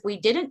 Because if we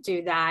didn't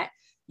do that,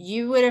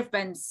 you would have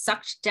been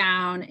sucked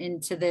down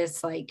into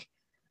this like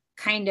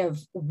kind of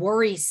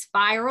worry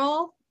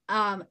spiral.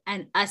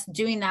 And us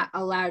doing that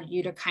allowed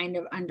you to kind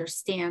of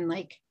understand,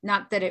 like,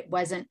 not that it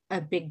wasn't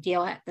a big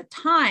deal at the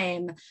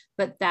time,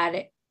 but that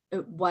it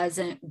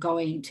wasn't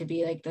going to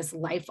be like this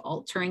life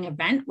altering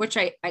event, which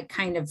I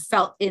kind of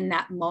felt in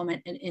that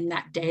moment and in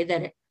that day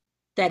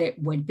that it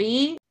would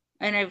be.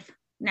 And I've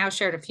now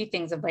shared a few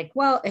things of like,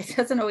 well, it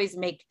doesn't always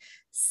make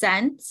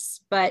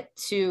sense, but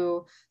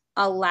to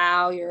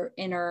allow your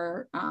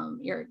inner,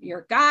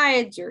 your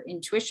guides, your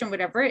intuition,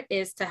 whatever it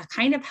is, to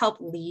kind of help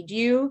lead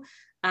you,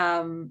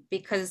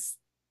 because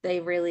they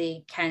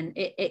really can,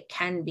 it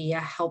can be a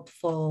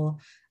helpful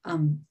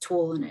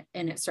tool,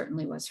 and it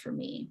certainly was for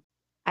me.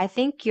 I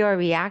think your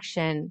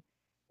reaction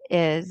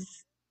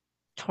is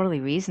totally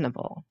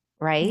reasonable,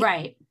 right?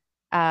 Right.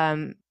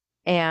 Um,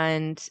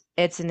 and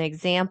it's an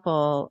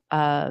example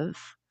of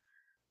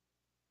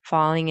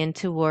falling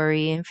into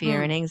worry and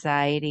fear and Mm.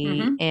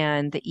 anxiety Hmm.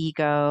 and the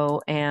ego.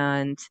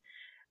 And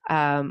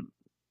um,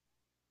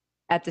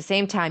 at the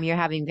same time, you're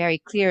having very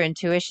clear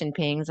intuition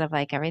pings of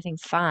like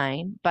everything's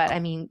fine. But I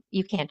mean,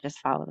 you can't just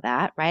follow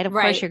that, right? Of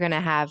course, Right. you're going to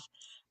have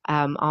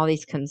all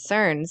these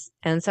concerns.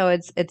 And so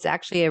it's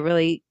actually a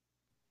really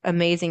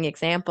amazing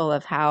example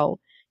of how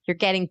you're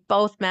getting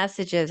both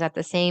messages at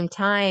the same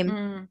time.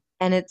 Mm.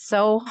 And it's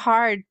so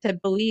hard to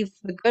believe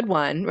the good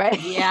one, right?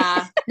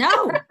 Yeah.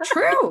 No, You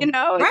true.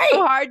 know, it's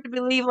so Right. hard to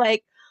believe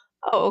like,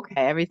 oh, okay,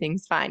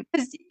 everything's fine.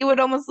 Because you would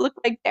almost look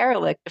like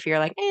derelict if you're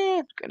like,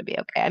 it's going to be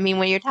okay. I mean,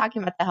 when you're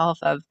talking about the health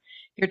of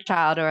your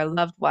child or a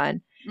loved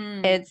one,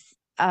 Mm. it's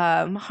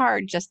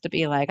hard just to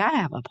be like, I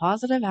have a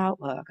positive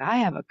outlook. I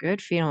have a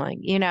good feeling,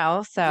 you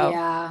know? So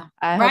Yeah.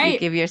 I hope you Right.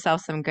 give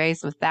yourself some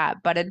grace with that.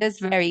 But it is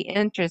very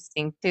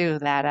interesting too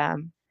that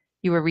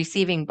you were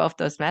receiving both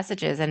those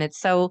messages, and it's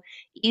so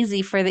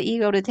easy for the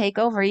ego to take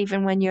over,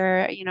 even when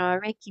you're, you know,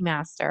 a Reiki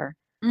master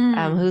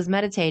Mm. who's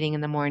meditating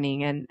in the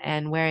morning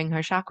and wearing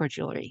her chakra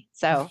jewelry.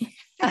 So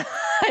I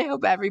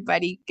hope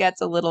everybody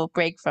gets a little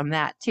break from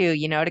that too,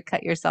 you know, to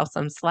cut yourself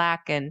some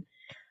slack and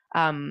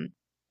um,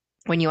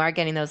 when you are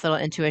getting those little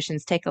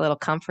intuitions, take a little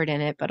comfort in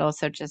it, but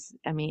also just,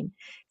 I mean,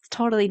 it's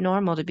totally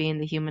normal to be in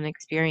the human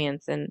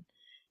experience and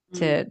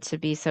Mm. to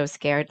be so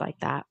scared like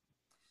that.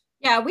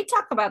 Yeah, we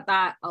talk about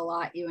that a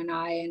lot, you and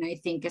and I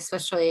think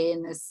especially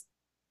in this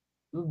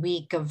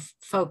week of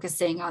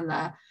focusing on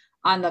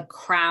the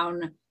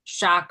crown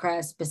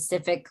chakra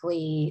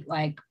specifically,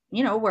 like,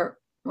 you know, we're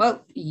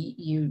well,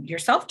 you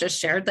yourself just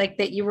shared like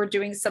that you were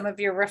doing some of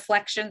your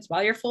reflections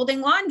while you're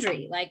folding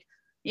laundry, like,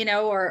 you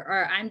know,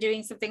 or I'm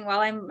doing something while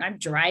I'm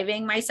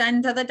driving my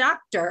son to the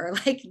doctor.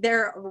 Like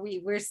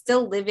we're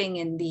still living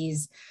in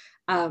these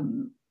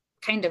um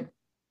kind of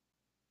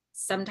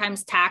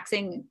sometimes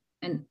taxing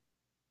and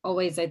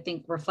always, I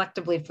think,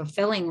 reflectively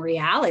fulfilling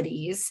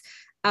realities,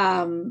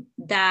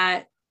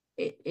 that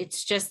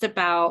it's just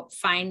about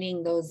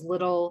finding those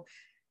little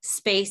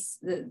space,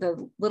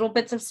 the little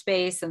bits of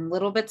space and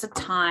little bits of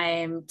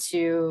time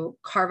to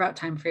carve out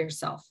time for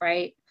yourself,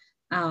 right?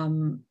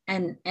 And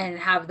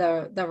have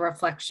the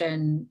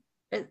reflection.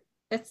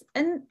 It's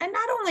and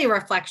not only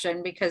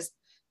reflection, because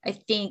I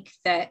think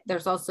that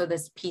there's also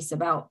this piece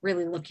about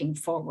really looking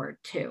forward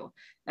too,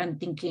 and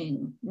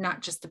thinking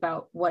not just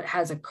about what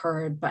has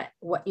occurred, but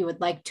what you would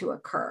like to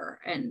occur,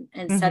 and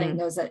setting Hmm.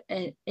 those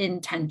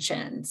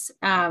intentions.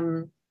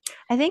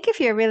 I think if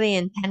you're really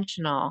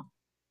intentional,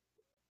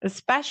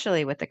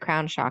 especially with the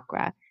crown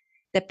chakra,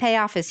 the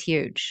payoff is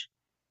huge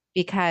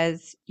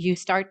because you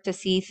start to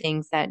see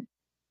things that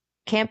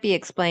can't be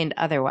explained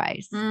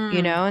otherwise,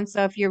 you Mm. know? And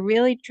so if you're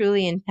really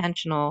truly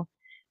intentional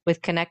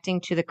with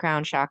connecting to the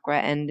crown chakra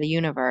and the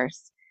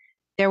universe,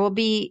 there will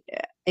be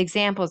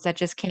examples that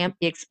just can't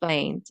be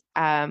explained.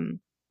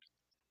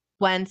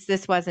 Once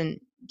this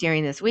wasn't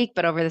during this week,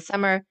 but over the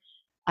summer,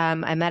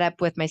 I met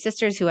up with my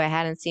sisters who I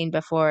hadn't seen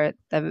before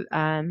the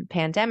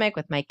pandemic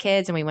with my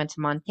kids, and we went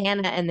to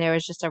Montana, and there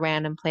was just a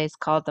random place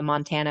called the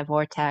Montana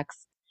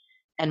Vortex.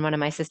 And one of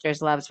my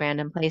sisters loves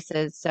random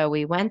places, so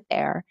we went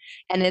there.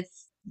 And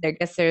I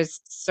guess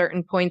there's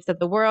certain points of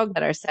the world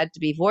that are said to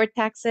be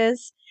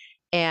vortexes,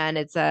 and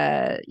it's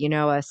a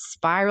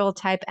spiral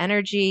type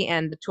energy.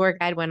 And the tour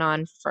guide went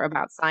on for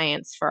about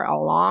science for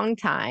a long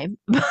time,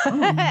 but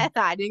Oh.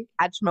 I didn't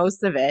catch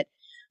most of it.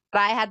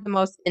 But I had the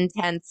most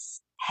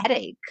intense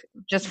headache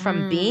just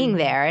from being Mm.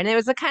 there. And it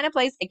was the kind of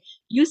place like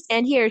you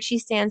stand here, she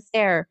stands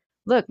there.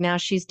 Look, now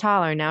she's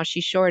taller, now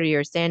she's shorter,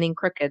 you're standing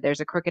crooked,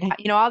 there's a crooked hat,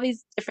 all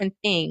these different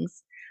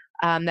things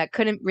that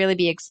couldn't really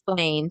be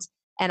explained.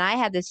 And I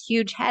had this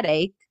huge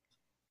headache,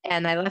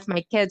 and I left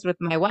my kids with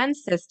my one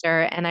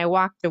sister, and I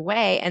walked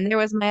away, and there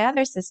was my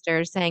other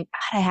sister saying,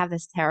 God, I have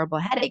this terrible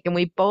headache. And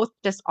we both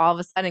just all of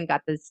a sudden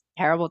got this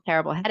terrible,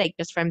 terrible headache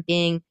just from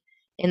being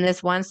in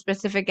this one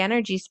specific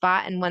energy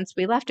spot. And once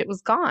we left, it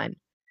was gone.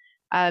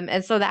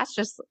 And so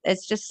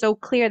it's just so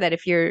clear that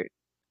if you're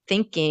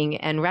thinking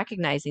and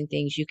recognizing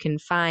things, you can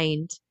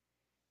find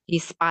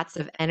these spots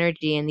of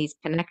energy and these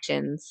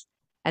connections.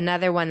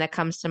 Another one that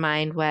comes to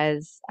mind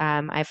was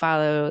I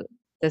follow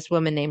this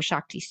woman named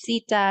Shakti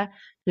Sita,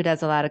 who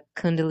does a lot of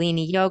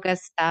Kundalini yoga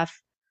stuff.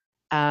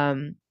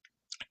 Um,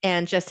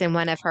 and just in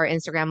one of her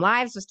Instagram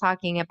lives was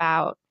talking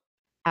about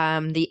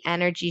the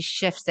energy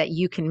shifts that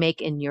you can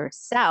make in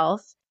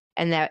yourself.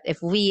 And that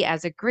if we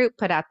as a group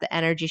put out the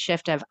energy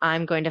shift of,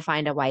 I'm going to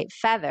find a white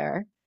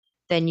feather,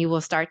 then you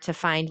will start to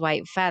find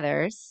white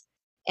feathers.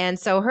 And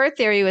so her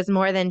theory was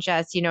more than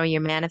just, you're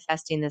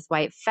manifesting this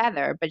white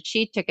feather, but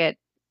she took it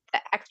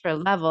the extra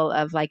level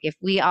of like, if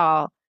we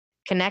all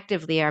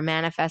connectively are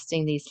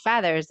manifesting these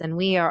feathers, then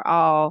we are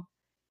all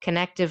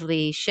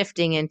connectively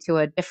shifting into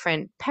a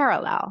different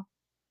parallel,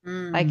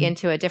 like Mm.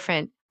 into a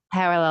different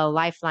parallel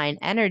lifeline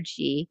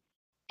energy.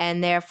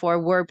 And therefore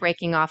we're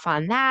breaking off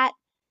on that.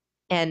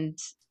 And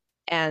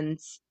and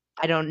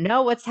I don't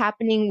know what's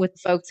happening with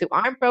folks who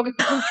aren't broken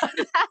off on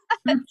that.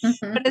 But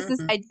it's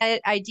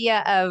this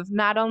idea of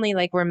not only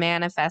like we're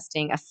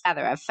manifesting a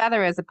feather. A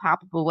feather is a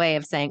palpable way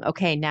of saying,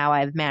 okay, now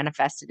I've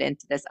manifested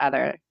into this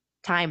other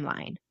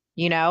timeline,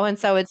 And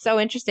so it's so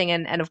interesting.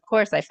 And of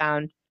course, I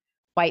found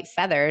white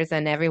feathers,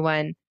 and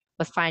everyone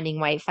was finding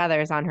white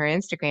feathers on her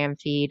Instagram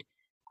feed.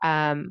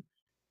 Um,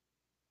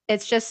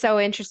 it's just so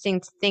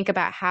interesting to think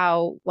about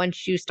how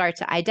once you start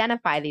to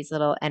identify these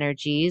little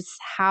energies,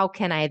 how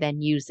can I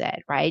then use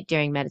it, right?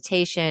 During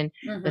meditation,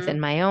 within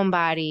my own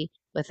body,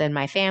 within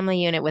my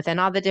family unit, within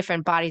all the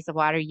different bodies of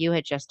water you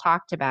had just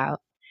talked about.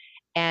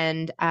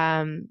 And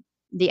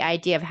the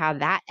idea of how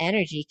that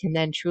energy can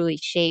then truly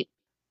shape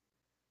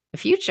the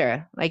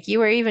future. Like you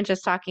were even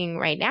just talking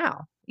right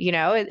now,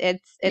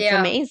 it's Yeah.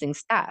 amazing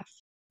stuff.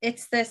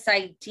 It's this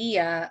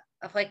idea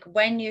of like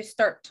when you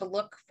start to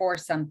look for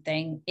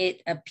something,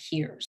 it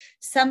appears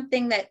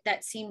something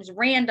that seems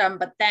random,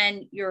 but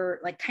then you're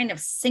like kind of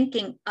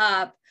syncing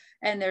up,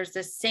 and there's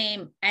the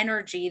same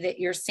energy that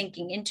you're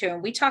sinking into.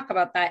 And we talk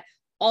about that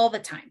all the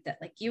time, that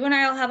like you and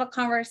I will have a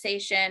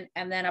conversation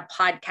and then a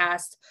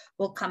podcast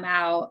will come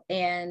out,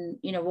 and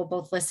we'll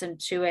both listen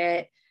to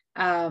it,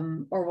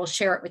 or we'll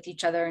share it with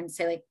each other and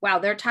say like, wow,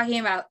 they're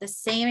talking about the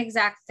same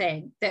exact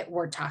thing that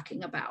we're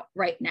talking about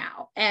right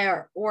now.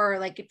 Or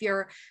like if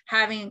you're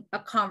having a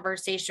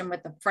conversation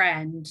with a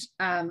friend,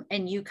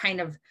 and you kind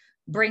of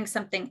bring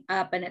something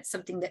up and it's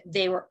something that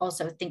they were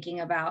also thinking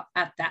about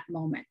at that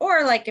moment,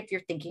 or like if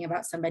you're thinking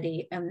about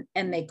somebody and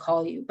they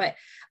call you. But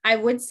I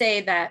would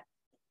say that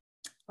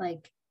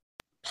like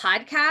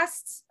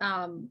podcasts,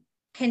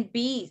 can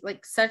be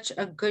like such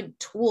a good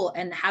tool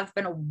and have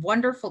been a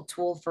wonderful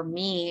tool for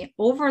me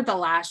over the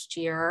last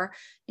year,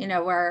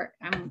 where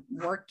I'm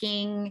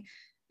working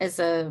as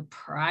a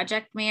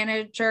project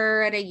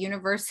manager at a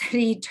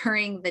university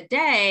during the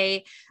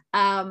day.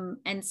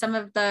 And some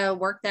of the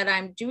work that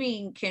I'm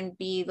doing can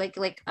be like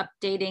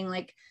updating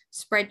like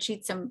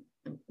spreadsheets, and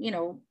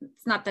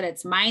it's not that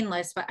it's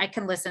mindless, but I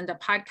can listen to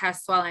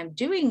podcasts while I'm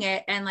doing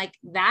it. And like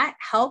that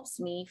helps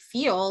me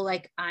feel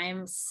like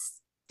I'm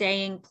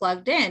staying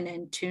plugged in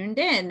and tuned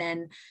in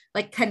and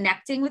like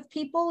connecting with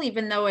people,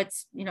 even though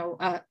it's,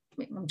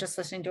 I'm just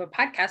listening to a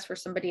podcast for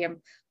somebody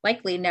I'm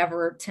likely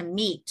never to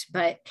meet,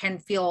 but can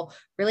feel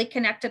really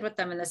connected with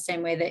them in the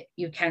same way that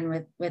you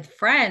can with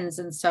friends.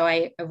 And so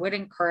I would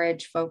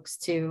encourage folks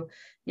to,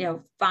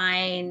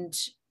 find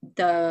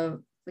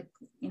the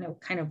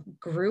kind of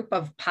group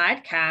of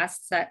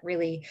podcasts that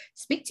really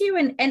speak to you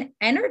and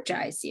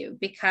energize you,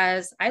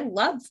 because I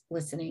love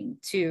listening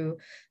to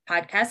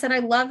podcasts and I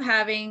love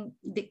having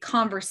the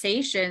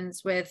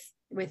conversations with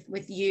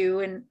you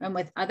and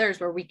with others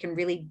where we can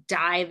really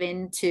dive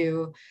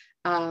into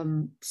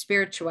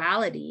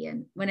spirituality.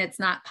 And when it's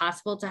not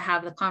possible to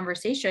have the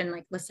conversation,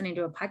 like listening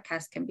to a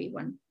podcast can be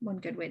one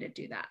good way to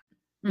do that.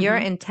 You're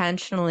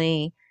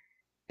intentionally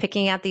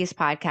picking out these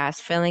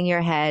podcasts, filling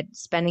your head,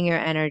 spending your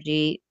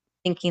energy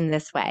thinking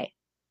this way.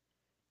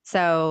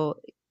 So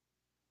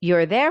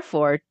you're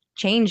therefore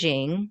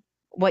changing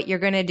what you're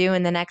going to do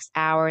in the next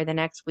hour, the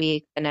next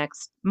week, the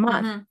next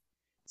month.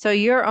 So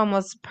you're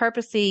almost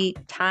purposely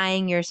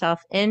tying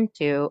yourself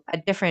into a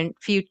different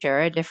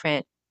future, a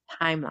different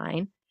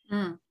timeline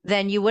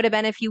than you would have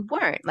been if you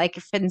weren't. Like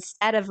if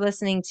instead of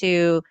listening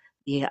to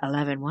the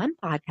 11-1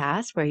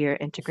 podcast where you're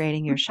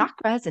integrating your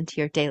chakras into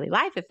your daily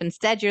life, if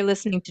instead you're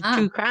listening to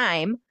true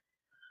crime,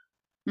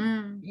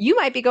 you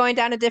might be going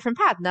down a different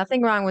path.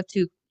 Nothing wrong with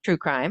true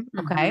crime.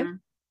 Okay.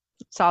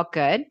 It's all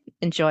good.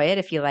 Enjoy it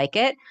if you like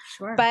it.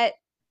 Sure. But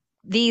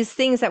these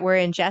things that we're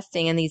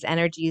ingesting and these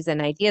energies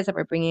and ideas that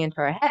we're bringing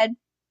into our head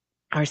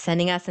are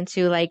sending us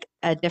into like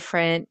a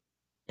different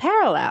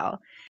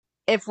parallel.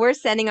 If we're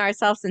sending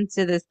ourselves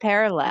into this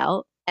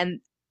parallel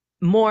and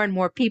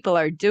more people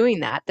are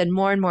doing that, then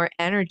more and more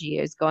energy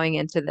is going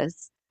into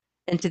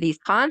these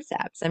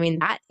concepts. I mean,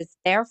 that is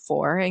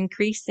therefore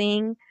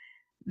increasing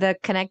the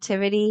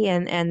connectivity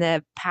and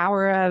the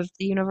power of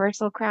the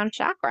universal crown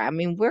chakra. I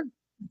mean, we're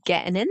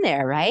getting in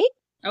there, right?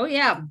 Oh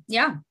yeah.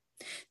 Yeah.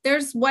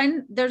 There's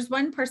one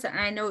person, and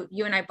I know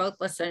you and I both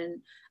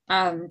listen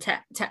to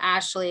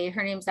Ashley.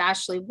 Her name's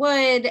Ashley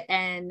Wood,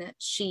 and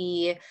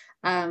she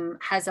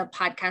has a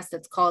podcast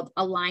that's called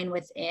Align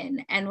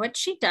Within. And what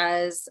she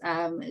does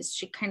is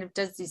she kind of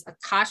does these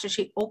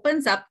she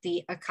opens up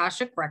the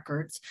Akashic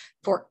records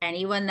for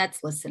anyone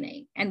that's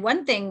listening. And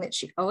one thing that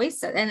she always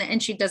says,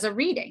 and she does a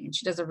reading,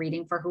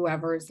 for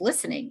whoever is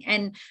listening.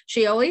 And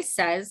she always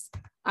says,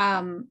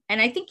 and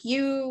I think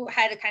you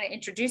had to kind of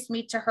introduce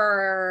me to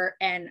her,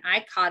 and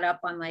I caught up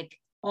on like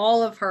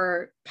all of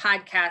her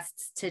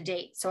podcasts to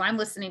date. So I'm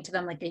listening to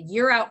them like a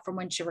year out from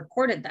when she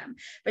recorded them.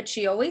 But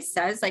she always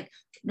says, like,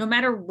 no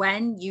matter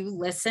when you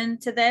listen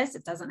to this,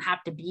 it doesn't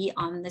have to be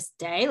on this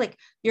day. Like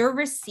you're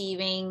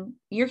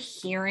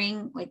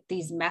hearing like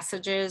these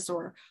messages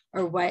or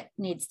what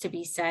needs to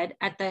be said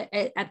at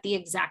the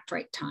exact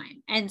right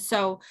time. And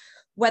so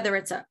whether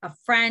it's a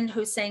friend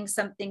who's saying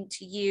something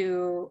to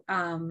you,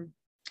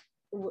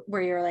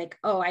 where you're like,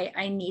 oh,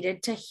 I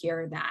needed to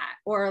hear that.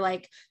 Or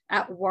like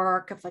at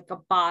work, if like a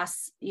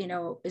boss,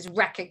 is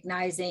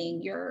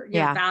recognizing your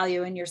Yeah.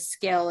 value and your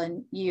skill,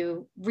 and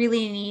you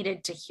really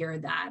needed to hear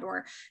that.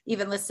 Or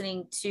even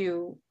listening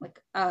to like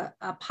a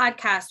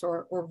podcast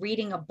or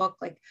reading a book.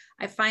 Like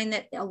I find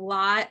that a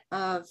lot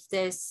of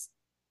this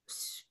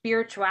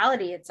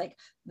spirituality, it's like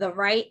the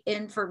right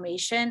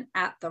information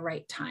at the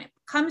right time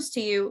comes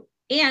to you.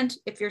 And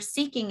if you're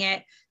seeking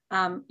it,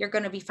 you're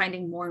going to be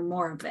finding more and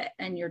more of it.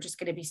 And you're just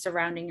going to be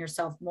surrounding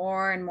yourself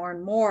more and more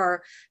and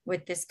more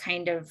with this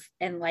kind of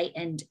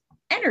enlightened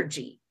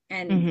energy.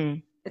 And Hmm.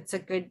 it's a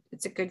good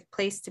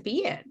place to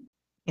be in.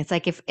 It's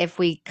like if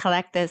we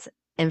collect this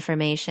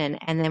information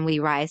and then we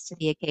rise to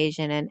the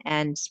occasion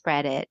and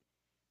spread it,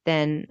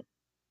 then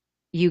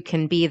you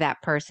can be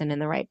that person in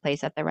the right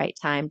place at the right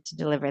time to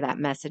deliver that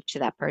message to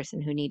that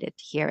person who needed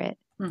to hear it.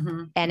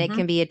 Mm-hmm, And it mm-hmm.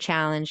 can be a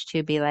challenge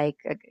to be like,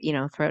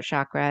 throat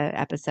chakra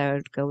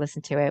episode, go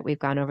listen to it. We've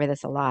gone over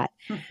this a lot.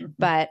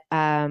 But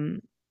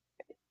and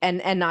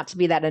not to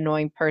be that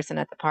annoying person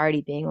at the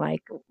party being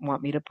like,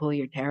 want me to pull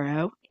your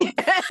tarot?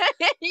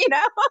 you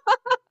know?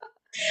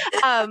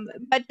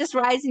 But just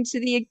rising to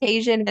the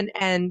occasion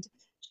and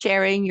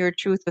sharing your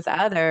truth with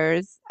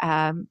others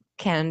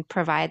can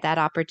provide that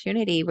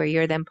opportunity where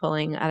you're then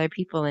pulling other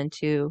people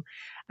into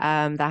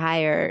the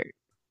higher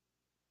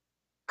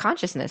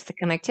consciousness, the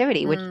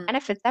connectivity, which Mm,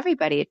 benefits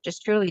everybody. It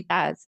just truly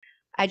does.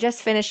 I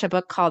just finished a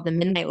book called The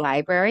Midnight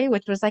Library,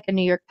 which was like a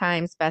New York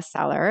Times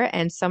bestseller,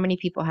 and so many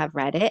people have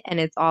read it. And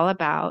it's all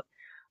about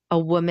a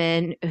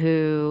woman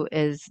who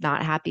is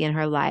not happy in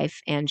her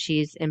life and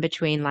she's in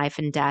between life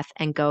and death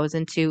and goes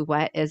into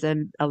what is a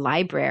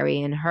library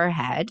in her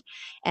head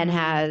and mm,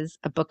 has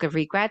a book of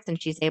regrets,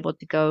 and she's able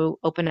to go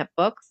open up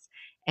books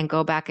and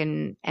go back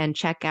and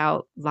check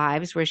out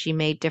lives where she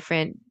made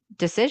different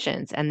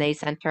decisions and they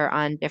sent her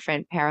on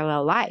different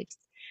parallel lives.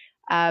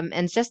 And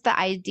it's just the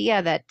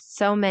idea that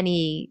so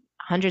many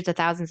hundreds of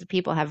thousands of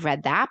people have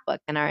read that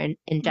book and are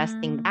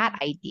ingesting that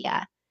mm,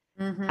 idea.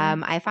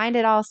 mm-hmm, I find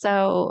it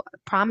also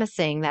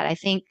promising that I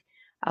think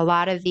a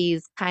lot of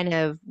these kind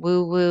of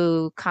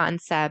woo-woo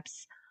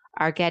concepts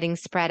are getting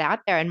spread out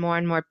there, and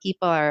more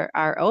people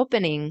are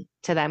opening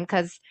to them.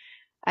 Because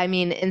I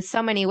mean, in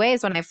so many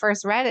ways, when I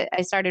first read it,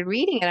 I started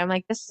reading it. I'm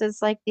like, this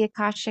is like the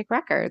Akashic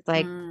Record.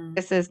 Like, mm.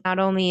 this is not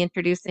only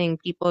introducing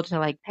people to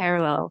like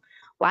parallel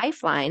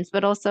lifelines,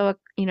 but also,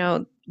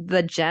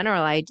 the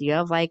general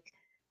idea of like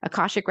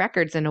Akashic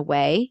Records in a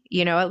way,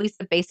 at least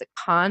the basic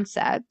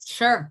concepts.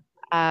 Sure.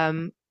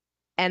 Um,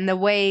 and the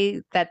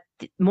way that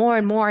more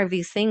and more of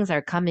these things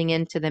are coming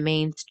into the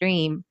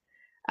mainstream,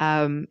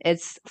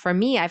 it's for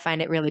me, I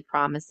find it really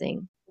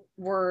promising.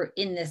 We're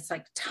in this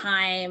like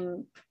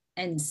time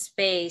and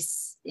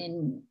space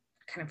in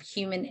kind of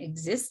human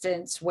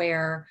existence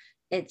where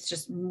it's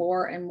just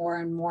more and more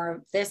and more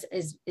of this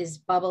is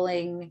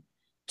bubbling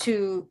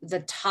to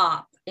the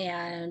top,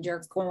 and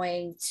you're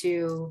going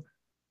to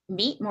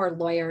meet more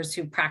lawyers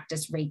who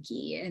practice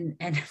Reiki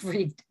and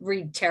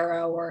read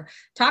tarot, or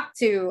talk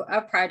to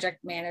a project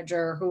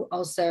manager who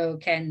also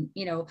can,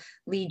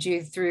 lead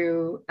you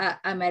through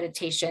a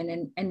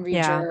meditation and read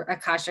Yeah. your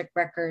Akashic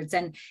records.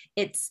 And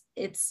it's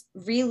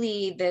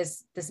really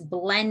this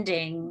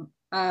blending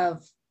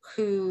of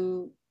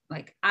who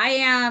like I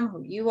am,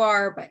 who you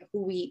are, but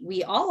who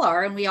we all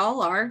are, and we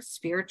all are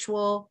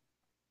spiritual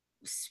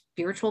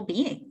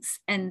beings.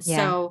 And Yeah.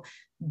 so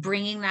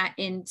bringing that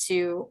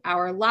into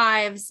our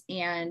lives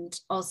and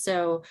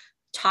also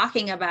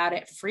talking about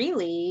it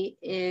freely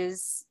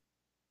is,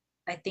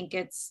 I think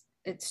it's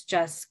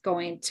just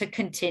going to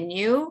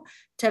continue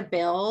to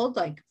build,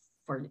 like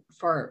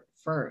for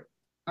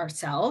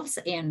ourselves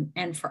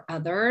and for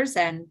others.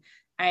 And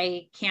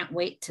I can't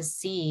wait to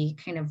see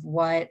kind of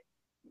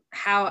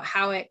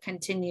how it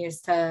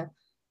continues to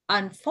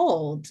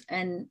unfold,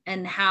 and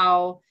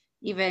how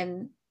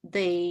even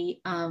the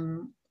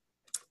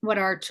what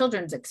our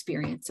children's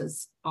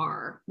experiences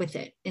are with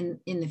it in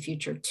the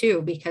future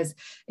too, because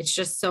it's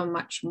just so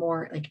much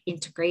more like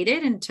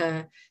integrated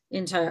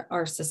into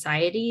our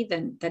society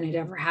than it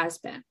ever has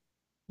been.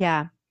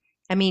 Yeah.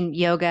 I mean,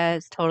 yoga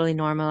is totally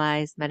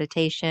normalized.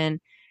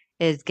 Meditation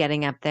is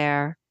getting up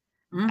there.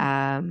 Mm.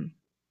 Um,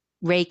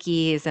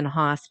 Reiki is in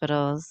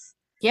hospitals.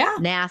 Yeah.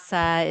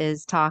 NASA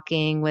is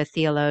talking with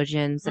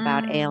theologians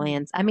about Mm.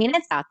 aliens. I mean,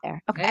 it's out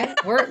there. Okay.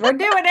 We're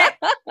doing it.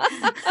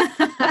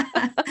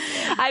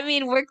 I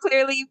mean, we're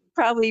clearly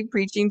probably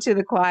preaching to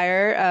the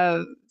choir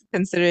of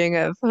considering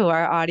of who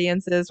our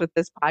audience is with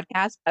this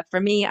podcast. But for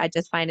me, I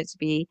just find it to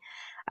be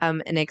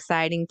an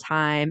exciting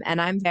time.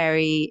 And I'm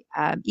very,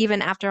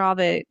 even after all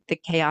the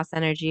chaos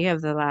energy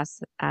of the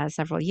last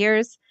several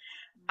years,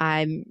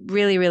 I'm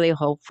really, really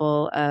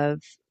hopeful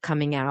of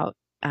coming out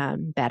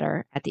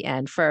better at the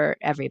end for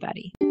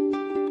everybody.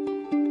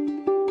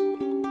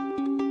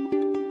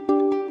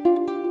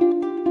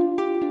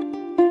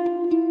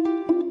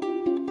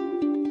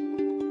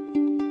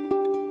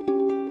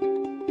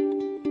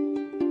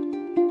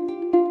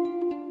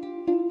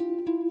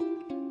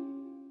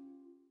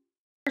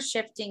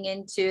 shifting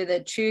into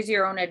the choose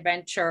your own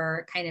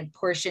adventure kind of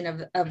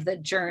portion of the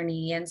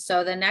journey. And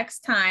so the next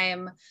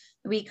time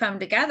we come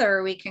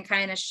together, we can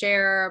kind of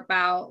share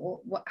about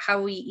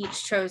how we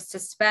each chose to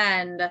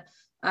spend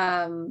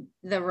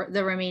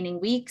the remaining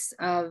weeks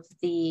of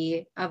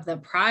the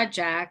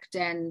project,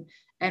 and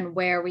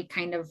where we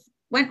kind of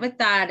went with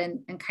that,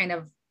 and kind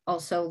of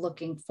also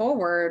looking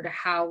forward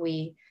how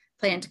we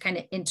plan to kind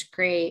of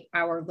integrate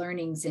our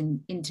learnings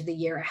into the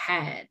year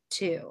ahead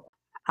too.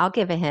 I'll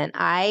give a hint.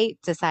 I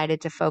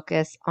decided to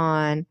focus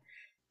on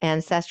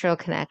ancestral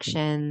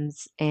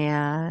connections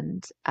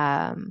and,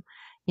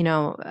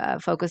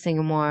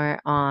 focusing more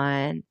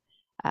on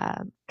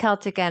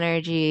Celtic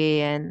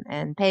energy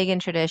and pagan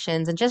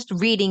traditions and just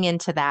reading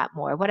into that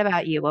more. What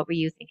about you? What were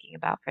you thinking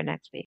about for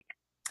next week?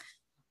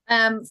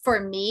 For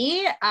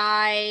me,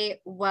 I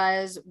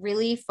was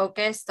really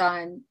focused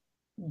on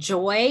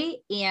joy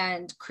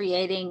and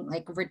creating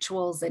like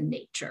rituals in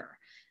nature.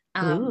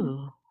 Um,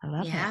 Ooh, I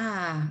love that.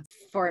 yeah,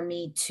 for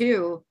me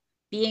too,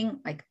 being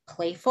like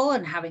playful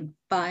and having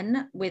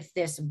fun with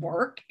this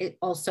work, it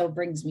also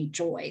brings me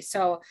joy.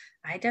 So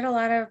I did a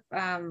lot of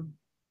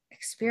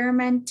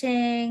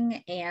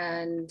experimenting,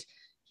 and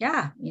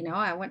yeah,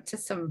 I went to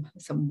some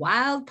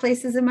wild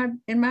places in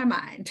my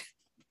mind.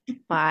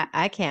 Well,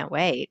 I can't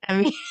wait.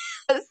 I mean,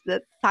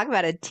 talk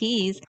about a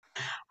tease.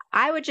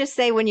 I would just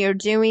say when you're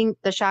doing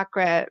the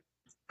chakra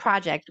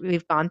project,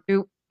 we've gone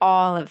through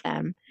all of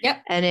them.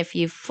 Yep. And if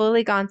you've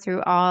fully gone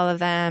through all of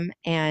them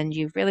and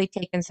you've really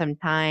taken some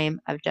time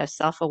of just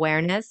self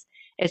awareness,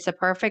 it's a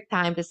perfect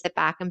time to sit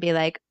back and be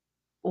like,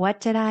 what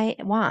did I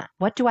want?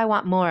 What do I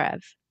want more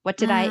of? What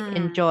did I Mm.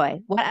 enjoy?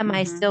 What am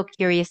I Mhm. still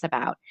curious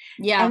about?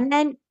 Yeah. And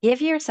then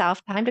give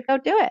yourself time to go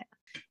do it.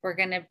 We're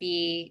going to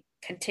be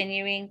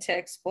continuing to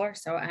explore.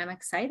 So I'm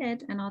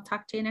excited, and I'll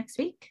talk to you next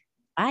week.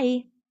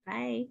 Bye.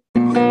 Bye.